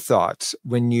are your thoughts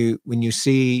when you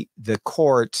see the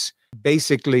courts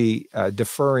basically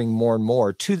deferring more and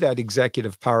more to that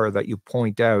executive power that you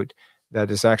point out that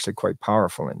is actually quite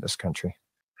powerful in this country?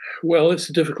 Well, it's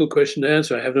a difficult question to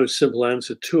answer. I have no simple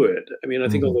answer to it. I mean, I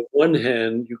think on the one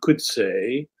hand, you could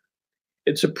say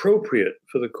it's appropriate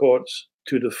for the courts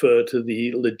to defer to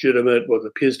the legitimate, what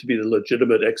appears to be the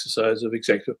legitimate exercise of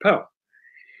executive power.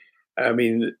 I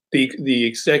mean, the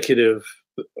executive,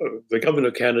 the government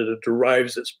of Canada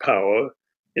derives its power,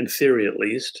 in theory at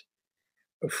least,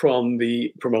 from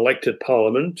elected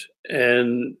parliament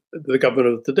and the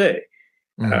government of the day.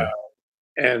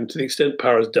 And to the extent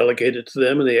power is delegated to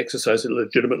them and they exercise it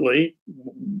legitimately,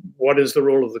 what is the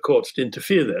role of the courts to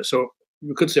interfere there? So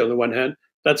you could say, on the one hand,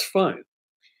 that's fine.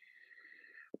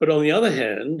 But on the other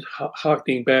hand,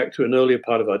 harkening back to an earlier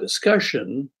part of our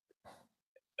discussion,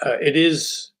 it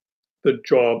is the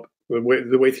job, the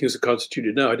way things are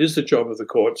constituted now, it is the job of the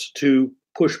courts to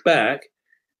push back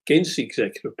against the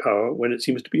executive power when it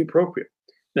seems to be appropriate.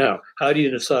 Now, how do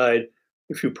you decide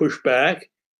if you push back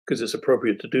because it's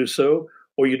appropriate to do so,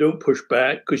 or you don't push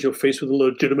back because you're faced with a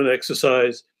legitimate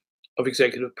exercise of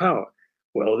executive power?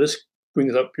 Well, this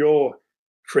brings up your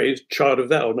phrase, charter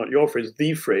value, not your phrase,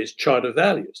 the phrase, charter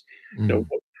values.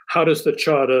 How does the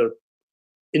charter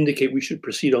indicate we should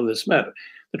proceed on this matter?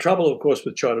 The trouble, of course,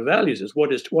 with charter values is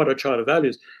what are charter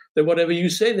values? They're whatever you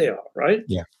say they are, right?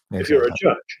 Yeah, exactly. If you're a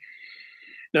judge.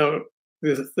 Now,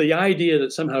 the idea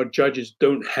that somehow judges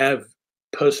don't have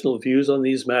personal views on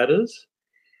these matters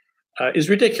is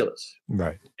ridiculous.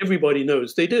 Right. Everybody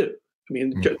knows they do. I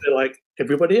mean, they're like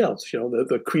everybody else. They're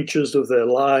the creatures of their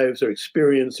lives, their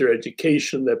experience, their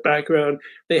education, their background.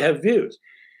 They have views.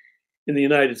 In the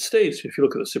United States, if you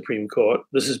look at the Supreme Court,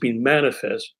 this has been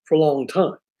manifest for a long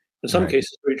time. In some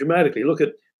cases, very dramatically. Look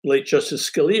at late Justice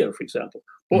Scalia, for example.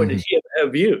 Boy, did he ever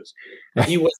have views. And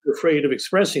he wasn't afraid of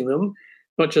expressing them,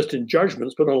 not just in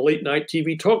judgments, but on late-night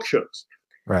TV talk shows.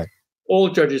 Right. All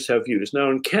judges have views. Now,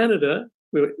 in Canada,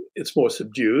 it's more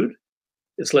subdued.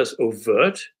 It's less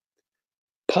overt.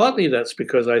 Partly that's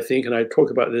because I think, and I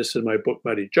talk about this in my book,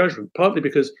 Mighty Judgment, partly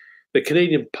because the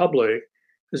Canadian public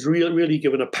has really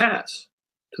given a pass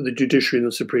to the judiciary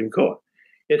and the Supreme Court.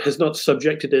 it has not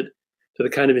subjected it to the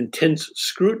kind of intense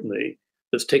scrutiny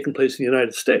that's taken place in the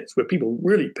United States, where people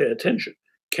really pay attention.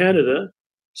 Canada,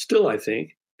 still, I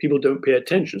think, people don't pay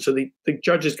attention. So the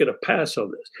judges get a pass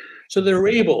on this. So they're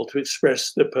able to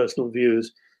express their personal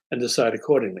views and decide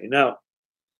accordingly. Now,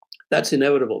 that's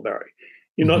inevitable, Barry.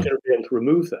 You're not going to be able to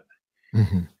remove that.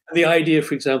 And the idea,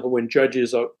 for example, when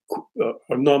judges are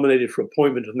nominated for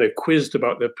appointment and they're quizzed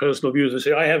about their personal views and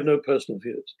say, I have no personal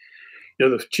views. You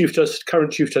know, the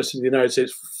current Chief Justice of the United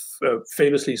States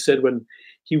famously said when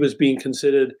he was being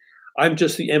considered, I'm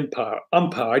just the umpire.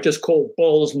 I just call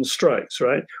balls and strikes,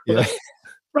 right? Well,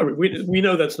 Yeah. we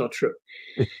know that's not true.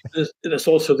 That's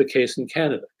also the case in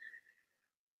Canada.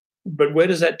 But where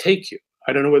does that take you?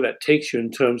 I don't know where that takes you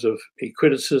in terms of a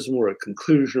criticism or a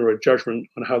conclusion or a judgment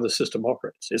on how the system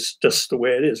operates. It's just the way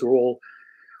it is. We're all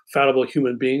fallible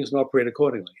human beings and operate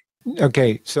accordingly.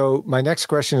 Okay, so my next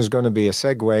question is going to be a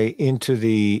segue into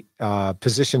the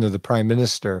position of the Prime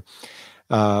Minister,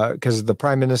 because the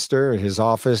Prime Minister, his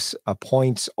office,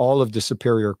 appoints all of the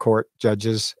Superior Court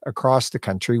judges across the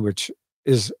country, which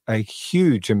is a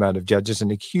huge amount of judges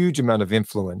and a huge amount of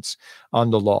influence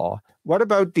on the law. What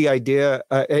about the idea,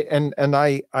 and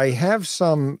I have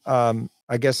some,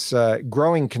 I guess,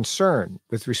 growing concern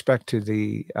with respect to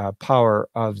the power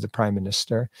of the Prime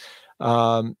Minister.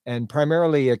 And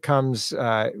primarily it comes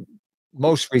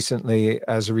most recently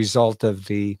as a result of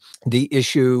the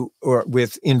issue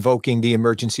with invoking the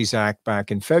Emergencies Act back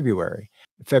in February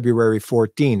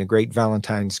 14, a great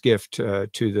Valentine's gift to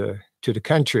the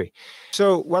country.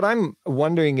 So what I'm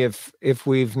wondering if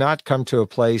we've not come to a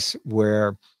place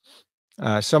where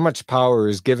so much power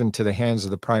is given to the hands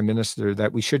of the Prime Minister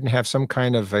that we shouldn't have some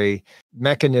kind of a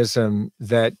mechanism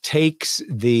that takes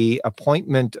the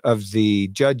appointment of the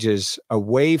judges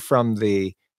away from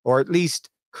or at least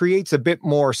creates a bit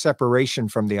more separation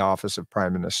from the office of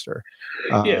Prime Minister.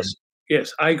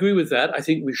 Yes, I agree with that. I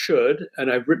think we should,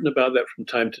 and I've written about that from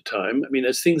time to time. I mean,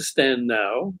 as things stand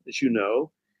now, as you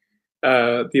know,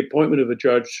 the appointment of a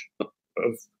judge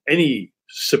of any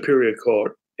superior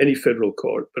court, any federal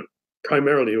court, but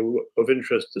primarily of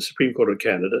interest to the Supreme Court of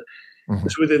Canada,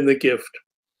 is within the gift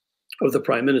of the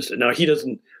Prime Minister. Now, he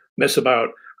doesn't mess about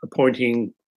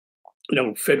appointing,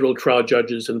 federal trial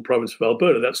judges in the province of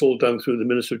Alberta. That's all done through the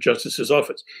Minister of Justice's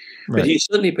office. Right. But he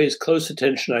certainly pays close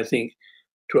attention, I think,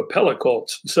 to appellate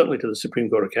courts, certainly to the Supreme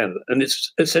Court of Canada. And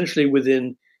it's essentially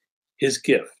within his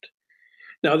gift.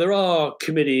 Now, there are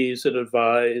committees that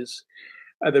advise.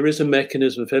 There is a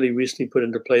mechanism fairly recently put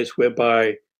into place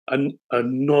whereby a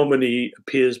nominee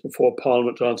appears before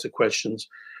Parliament to answer questions.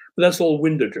 But that's all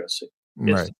window dressing.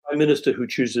 It's right. The Prime Minister who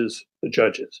chooses the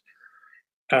judges.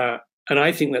 And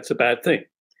I think that's a bad thing.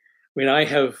 I mean, I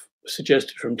have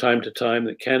suggested from time to time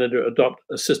that Canada adopt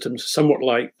a system somewhat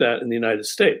like that in the United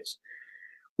States,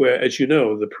 where, as you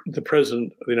know, the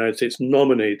President of the United States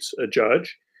nominates a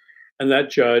judge, and that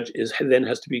judge then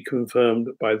has to be confirmed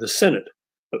by the Senate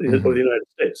of the United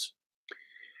States.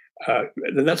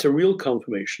 Then that's a real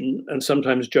confirmation, and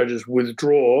sometimes judges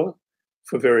withdraw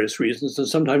for various reasons, and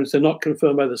sometimes they're not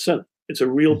confirmed by the Senate. It's a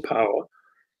real power.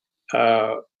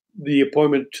 The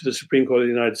appointment to the Supreme Court of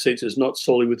the United States is not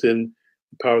solely within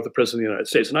the power of the President of the United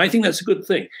States, and I think that's a good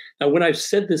thing. Now, when I've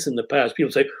said this in the past,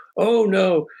 people say, oh,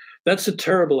 no, that's a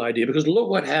terrible idea, because look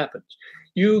what happens.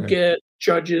 You get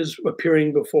judges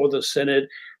appearing before the Senate,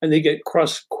 and they get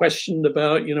cross-questioned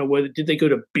about, whether did they go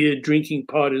to beer drinking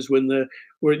parties when they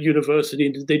were at university,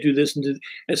 and did they do this? And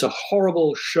it's a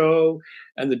horrible show,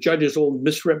 and the judges all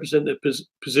misrepresent their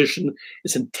position.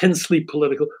 It's intensely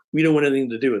political. We don't want anything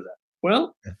to do with that.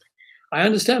 Well, I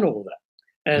understand all of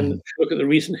that. And if you look at the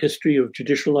recent history of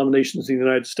judicial nominations in the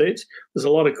United States, there's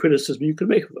a lot of criticism you can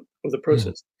make of them, of the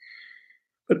process.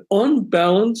 But on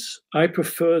balance, I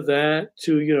prefer that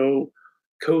to,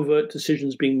 covert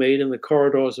decisions being made in the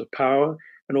corridors of power,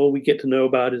 and all we get to know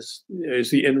about is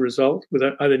the end result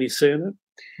without any say in it.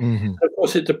 And of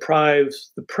course, it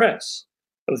deprives the press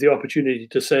of the opportunity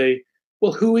to say,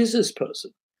 well, who is this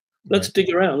person? Let's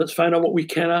dig around. Let's find out what we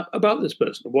can about this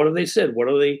person. What have they said? What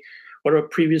are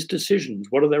previous decisions?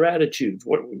 What are their attitudes?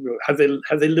 What have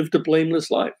they lived a blameless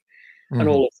life? And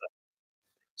all of that.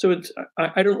 So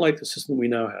I don't like the system we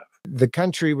now have. The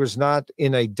country was not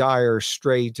in a dire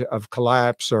strait of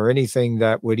collapse or anything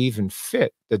that would even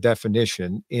fit the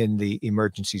definition in the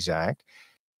Emergencies Act.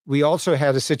 We also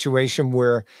had a situation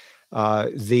where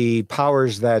the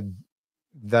powers that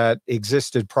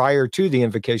existed prior to the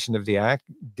invocation of the act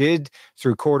did,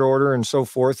 through court order and so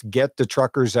forth, get the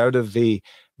truckers out of the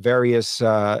various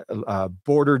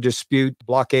border dispute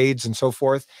blockades and so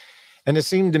forth. And it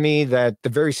seemed to me that the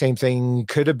very same thing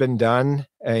could have been done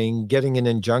and getting an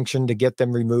injunction to get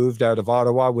them removed out of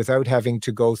Ottawa without having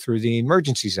to go through the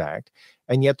Emergencies Act.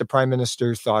 And yet the Prime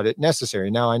Minister thought it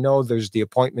necessary. Now, I know there's the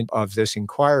appointment of this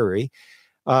inquiry,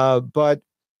 but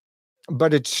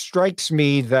it strikes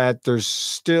me that there's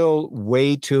still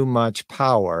way too much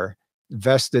power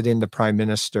vested in the Prime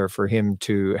Minister for him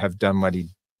to have done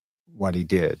what he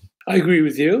did. I agree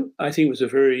with you. I think it was a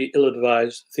very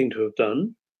ill-advised thing to have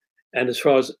done. And as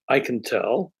far as I can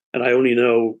tell, and I only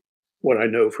know what I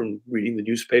know from reading the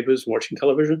newspapers and watching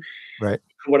television, right?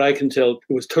 From what I can tell,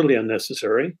 it was totally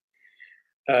unnecessary.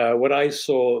 What I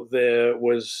saw there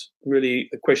was really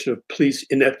a question of police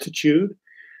ineptitude,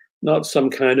 not some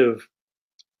kind of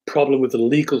problem with the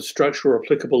legal structure or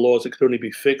applicable laws that could only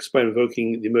be fixed by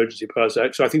invoking the Emergency Powers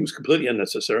Act. So I think it was completely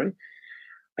unnecessary.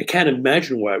 I can't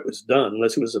imagine why it was done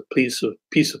unless it was a piece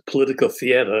of political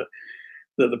theater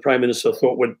that the Prime Minister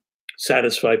thought would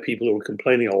satisfy people who were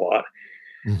complaining a lot.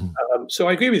 Mm-hmm. So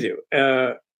I agree with you.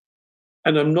 And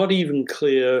I'm not even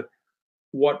clear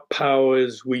what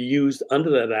powers were used under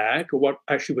that act or what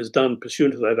actually was done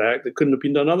pursuant to that act that couldn't have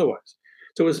been done otherwise.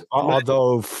 So it was,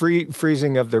 although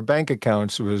freezing of their bank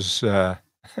accounts was...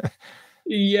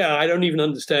 Yeah, I don't even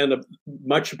understand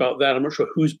much about that. I'm not sure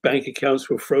whose bank accounts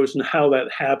were frozen, how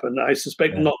that happened. I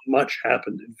suspect not much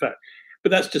happened, in fact. But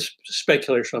that's just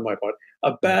speculation on my part.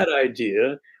 A bad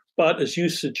idea, but as you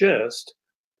suggest,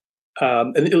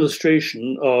 an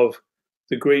illustration of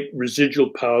the great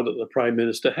residual power that the Prime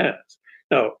Minister has.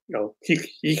 Now,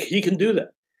 he can do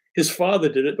that. His father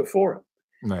did it before him.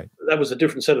 Right. That was a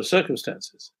different set of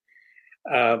circumstances.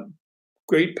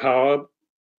 Great power,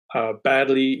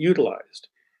 badly utilized.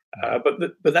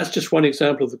 But that's just one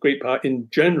example of the great power in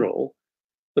general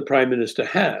the Prime Minister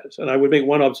has. And I would make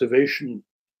one observation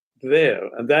there,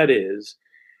 and that is,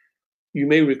 you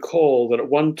may recall that at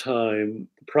one time,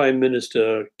 the Prime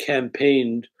Minister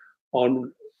campaigned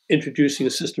on introducing a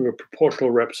system of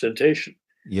proportional representation.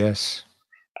 Yes.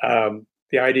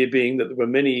 The idea being that there were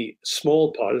many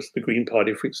small parties, the Green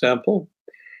Party, for example,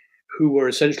 who were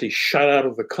essentially shut out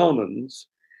of the Commons,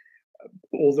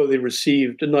 although they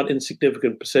received a not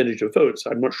insignificant percentage of votes.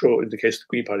 I'm not sure in the case of the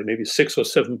Green Party, maybe 6 or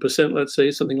 7%, let's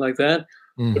say, something like that.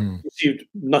 Mm-hmm. But received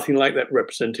nothing like that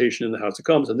representation in the House of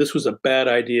Commons. And this was a bad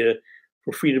idea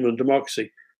for freedom and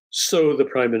democracy. So the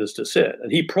Prime Minister said,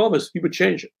 and he promised he would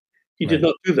change it. He did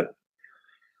not do that.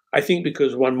 I think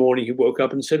because one morning he woke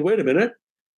up and said, wait a minute,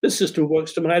 this system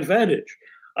works to my advantage.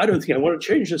 I don't think I want to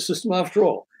change this system after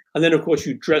all. And then, of course,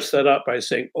 you dress that up by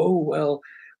saying, oh, well,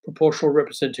 proportional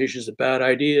representation is a bad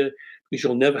idea because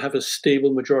you'll never have a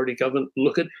stable majority government.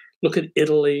 Look at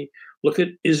Italy, look at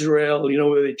Israel,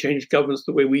 where they change governments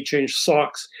the way we change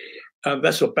socks.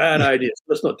 That's a bad idea. So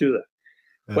let's not do that.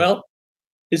 Yeah. Well,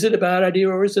 is it a bad idea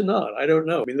or is it not? I don't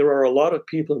know. I mean, there are a lot of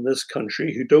people in this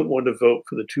country who don't want to vote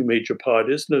for the two major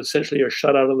parties and essentially are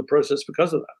shut out of the process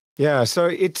because of that. Yeah, so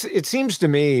it seems to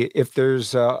me if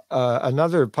there's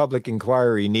another public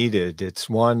inquiry needed, it's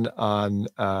one on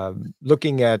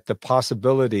looking at the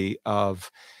possibility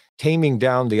of taming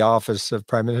down the office of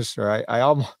Prime Minister.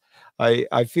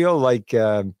 I feel like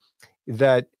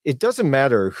that it doesn't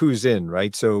matter who's in,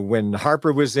 right? So when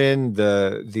Harper was in,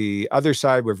 the other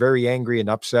side were very angry and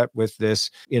upset with this,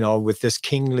 with this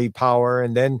kingly power,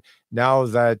 and then now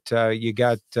that you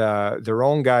got their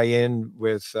own guy in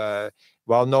with.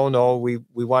 Well, no, we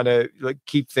want to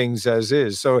keep things as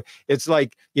is. So it's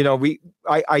like,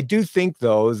 I do think,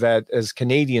 though, that as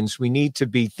Canadians, we need to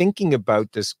be thinking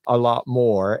about this a lot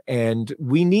more, and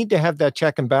we need to have that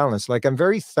check and balance. Like, I'm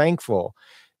very thankful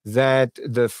that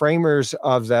the framers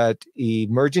of that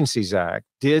Emergencies Act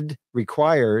did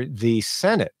require the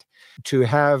Senate to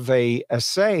have a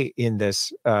say in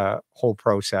this whole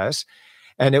process.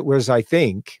 And it was, I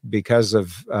think, because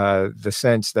of the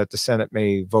sense that the Senate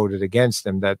may voted against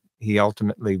him that he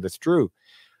ultimately withdrew.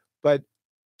 But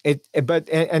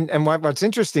what's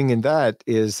interesting in that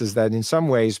is that in some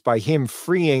ways, by him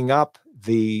freeing up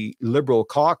the Liberal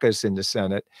caucus in the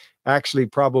Senate, actually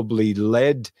probably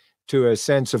led to a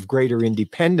sense of greater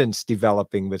independence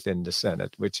developing within the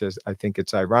Senate, which is, I think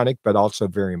it's ironic, but also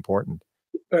very important.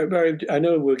 Barry, I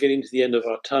know we're getting to the end of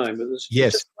our time, but there's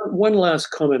just one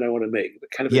last comment I want to make,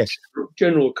 kind of a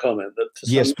general comment that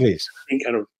to some please. I think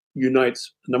kind of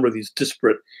unites a number of these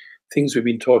disparate things we've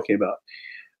been talking about.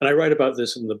 And I write about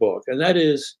this in the book, and that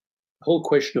is the whole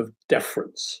question of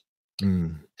deference.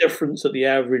 Deference that the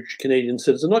average Canadian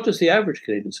citizen, not just the average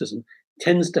Canadian citizen,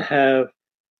 tends to have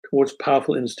towards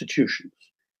powerful institutions,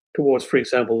 towards, for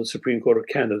example, the Supreme Court of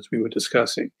Canada, as we were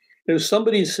discussing.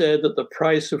 Somebody said that the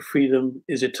price of freedom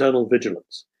is eternal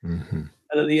vigilance. Mm-hmm.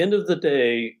 And at the end of the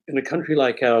day, in a country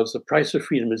like ours, the price of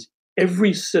freedom is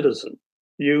every citizen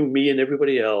you, me, and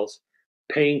everybody else,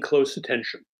 paying close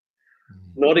attention,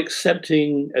 not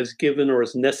accepting as given or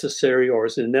as necessary or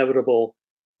as inevitable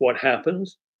what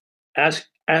happens,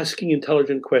 asking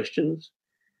intelligent questions,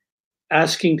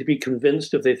 asking to be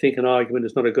convinced if they think an argument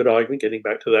is not a good argument, getting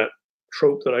back to that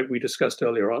trope that we discussed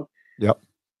earlier on. Yep.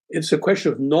 It's a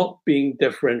question of not being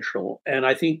deferential. And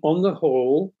I think on the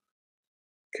whole,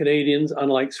 Canadians,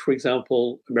 unlike, for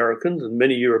example, Americans and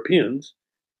many Europeans,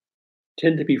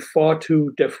 tend to be far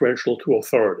too deferential to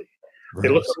authority. Right. They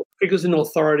look at figures in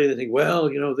authority, they think, well,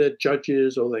 they're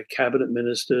judges or they're cabinet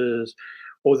ministers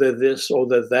or they're this or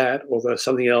they're that or they're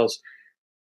something else.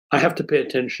 I have to pay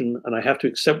attention and I have to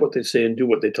accept what they say and do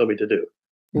what they tell me to do.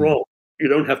 Wrong. You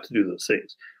don't have to do those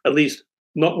things. At least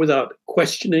not without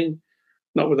questioning,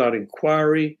 not without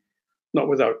inquiry, not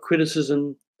without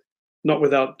criticism, not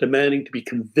without demanding to be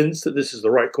convinced that this is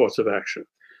the right course of action.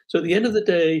 So at the end of the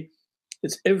day,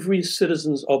 it's every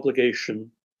citizen's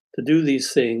obligation to do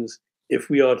these things if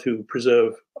we are to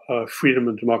preserve freedom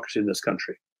and democracy in this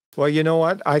country. Well, you know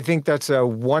what? I think that's a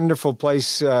wonderful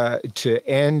place to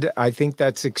end. I think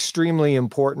that's extremely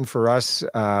important for us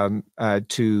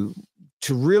to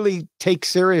really take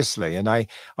seriously. And I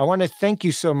want to thank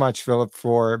you so much, Philip,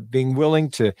 for being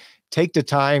willing to take the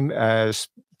time,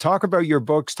 talk about your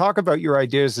books, talk about your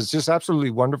ideas. It's just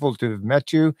absolutely wonderful to have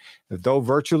met you, though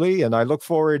virtually. And I look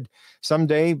forward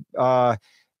someday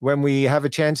when we have a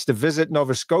chance to visit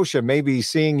Nova Scotia, maybe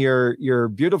seeing your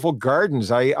beautiful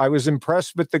gardens. I was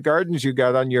impressed with the gardens you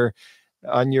got on your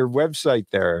website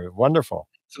there. Wonderful.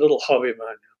 It's a little hobby of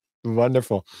mine.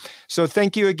 Wonderful. So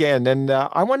thank you again. And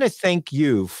I want to thank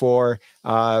you for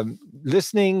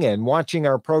listening and watching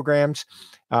our programs.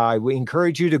 We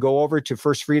encourage you to go over to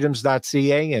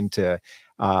firstfreedoms.ca and to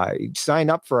sign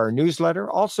up for our newsletter.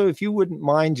 Also, if you wouldn't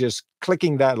mind just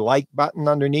clicking that like button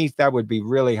underneath, that would be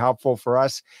really helpful for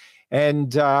us.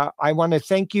 And I want to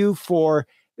thank you for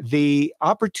the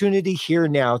opportunity here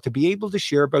now to be able to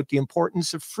share about the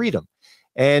importance of freedom.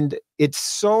 And it's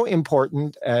so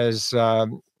important, as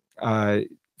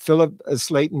Philip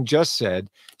Slayton just said,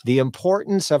 the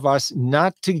importance of us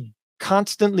not to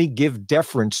constantly give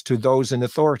deference to those in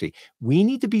authority. We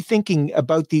need to be thinking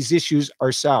about these issues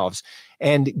ourselves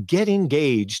and get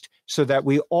engaged so that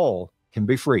we all can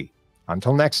be free.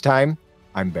 Until next time,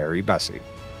 I'm Barry Bussey.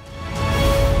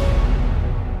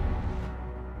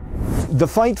 The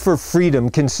fight for freedom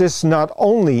consists not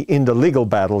only in the legal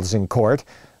battles in court,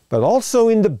 but also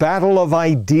in the battle of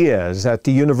ideas at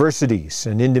the universities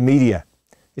and in the media.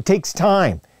 It takes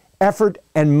time, effort,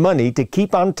 and money to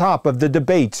keep on top of the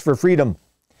debates for freedom.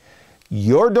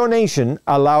 Your donation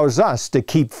allows us to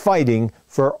keep fighting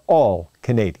for all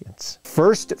Canadians.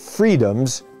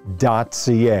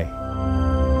 Firstfreedoms.ca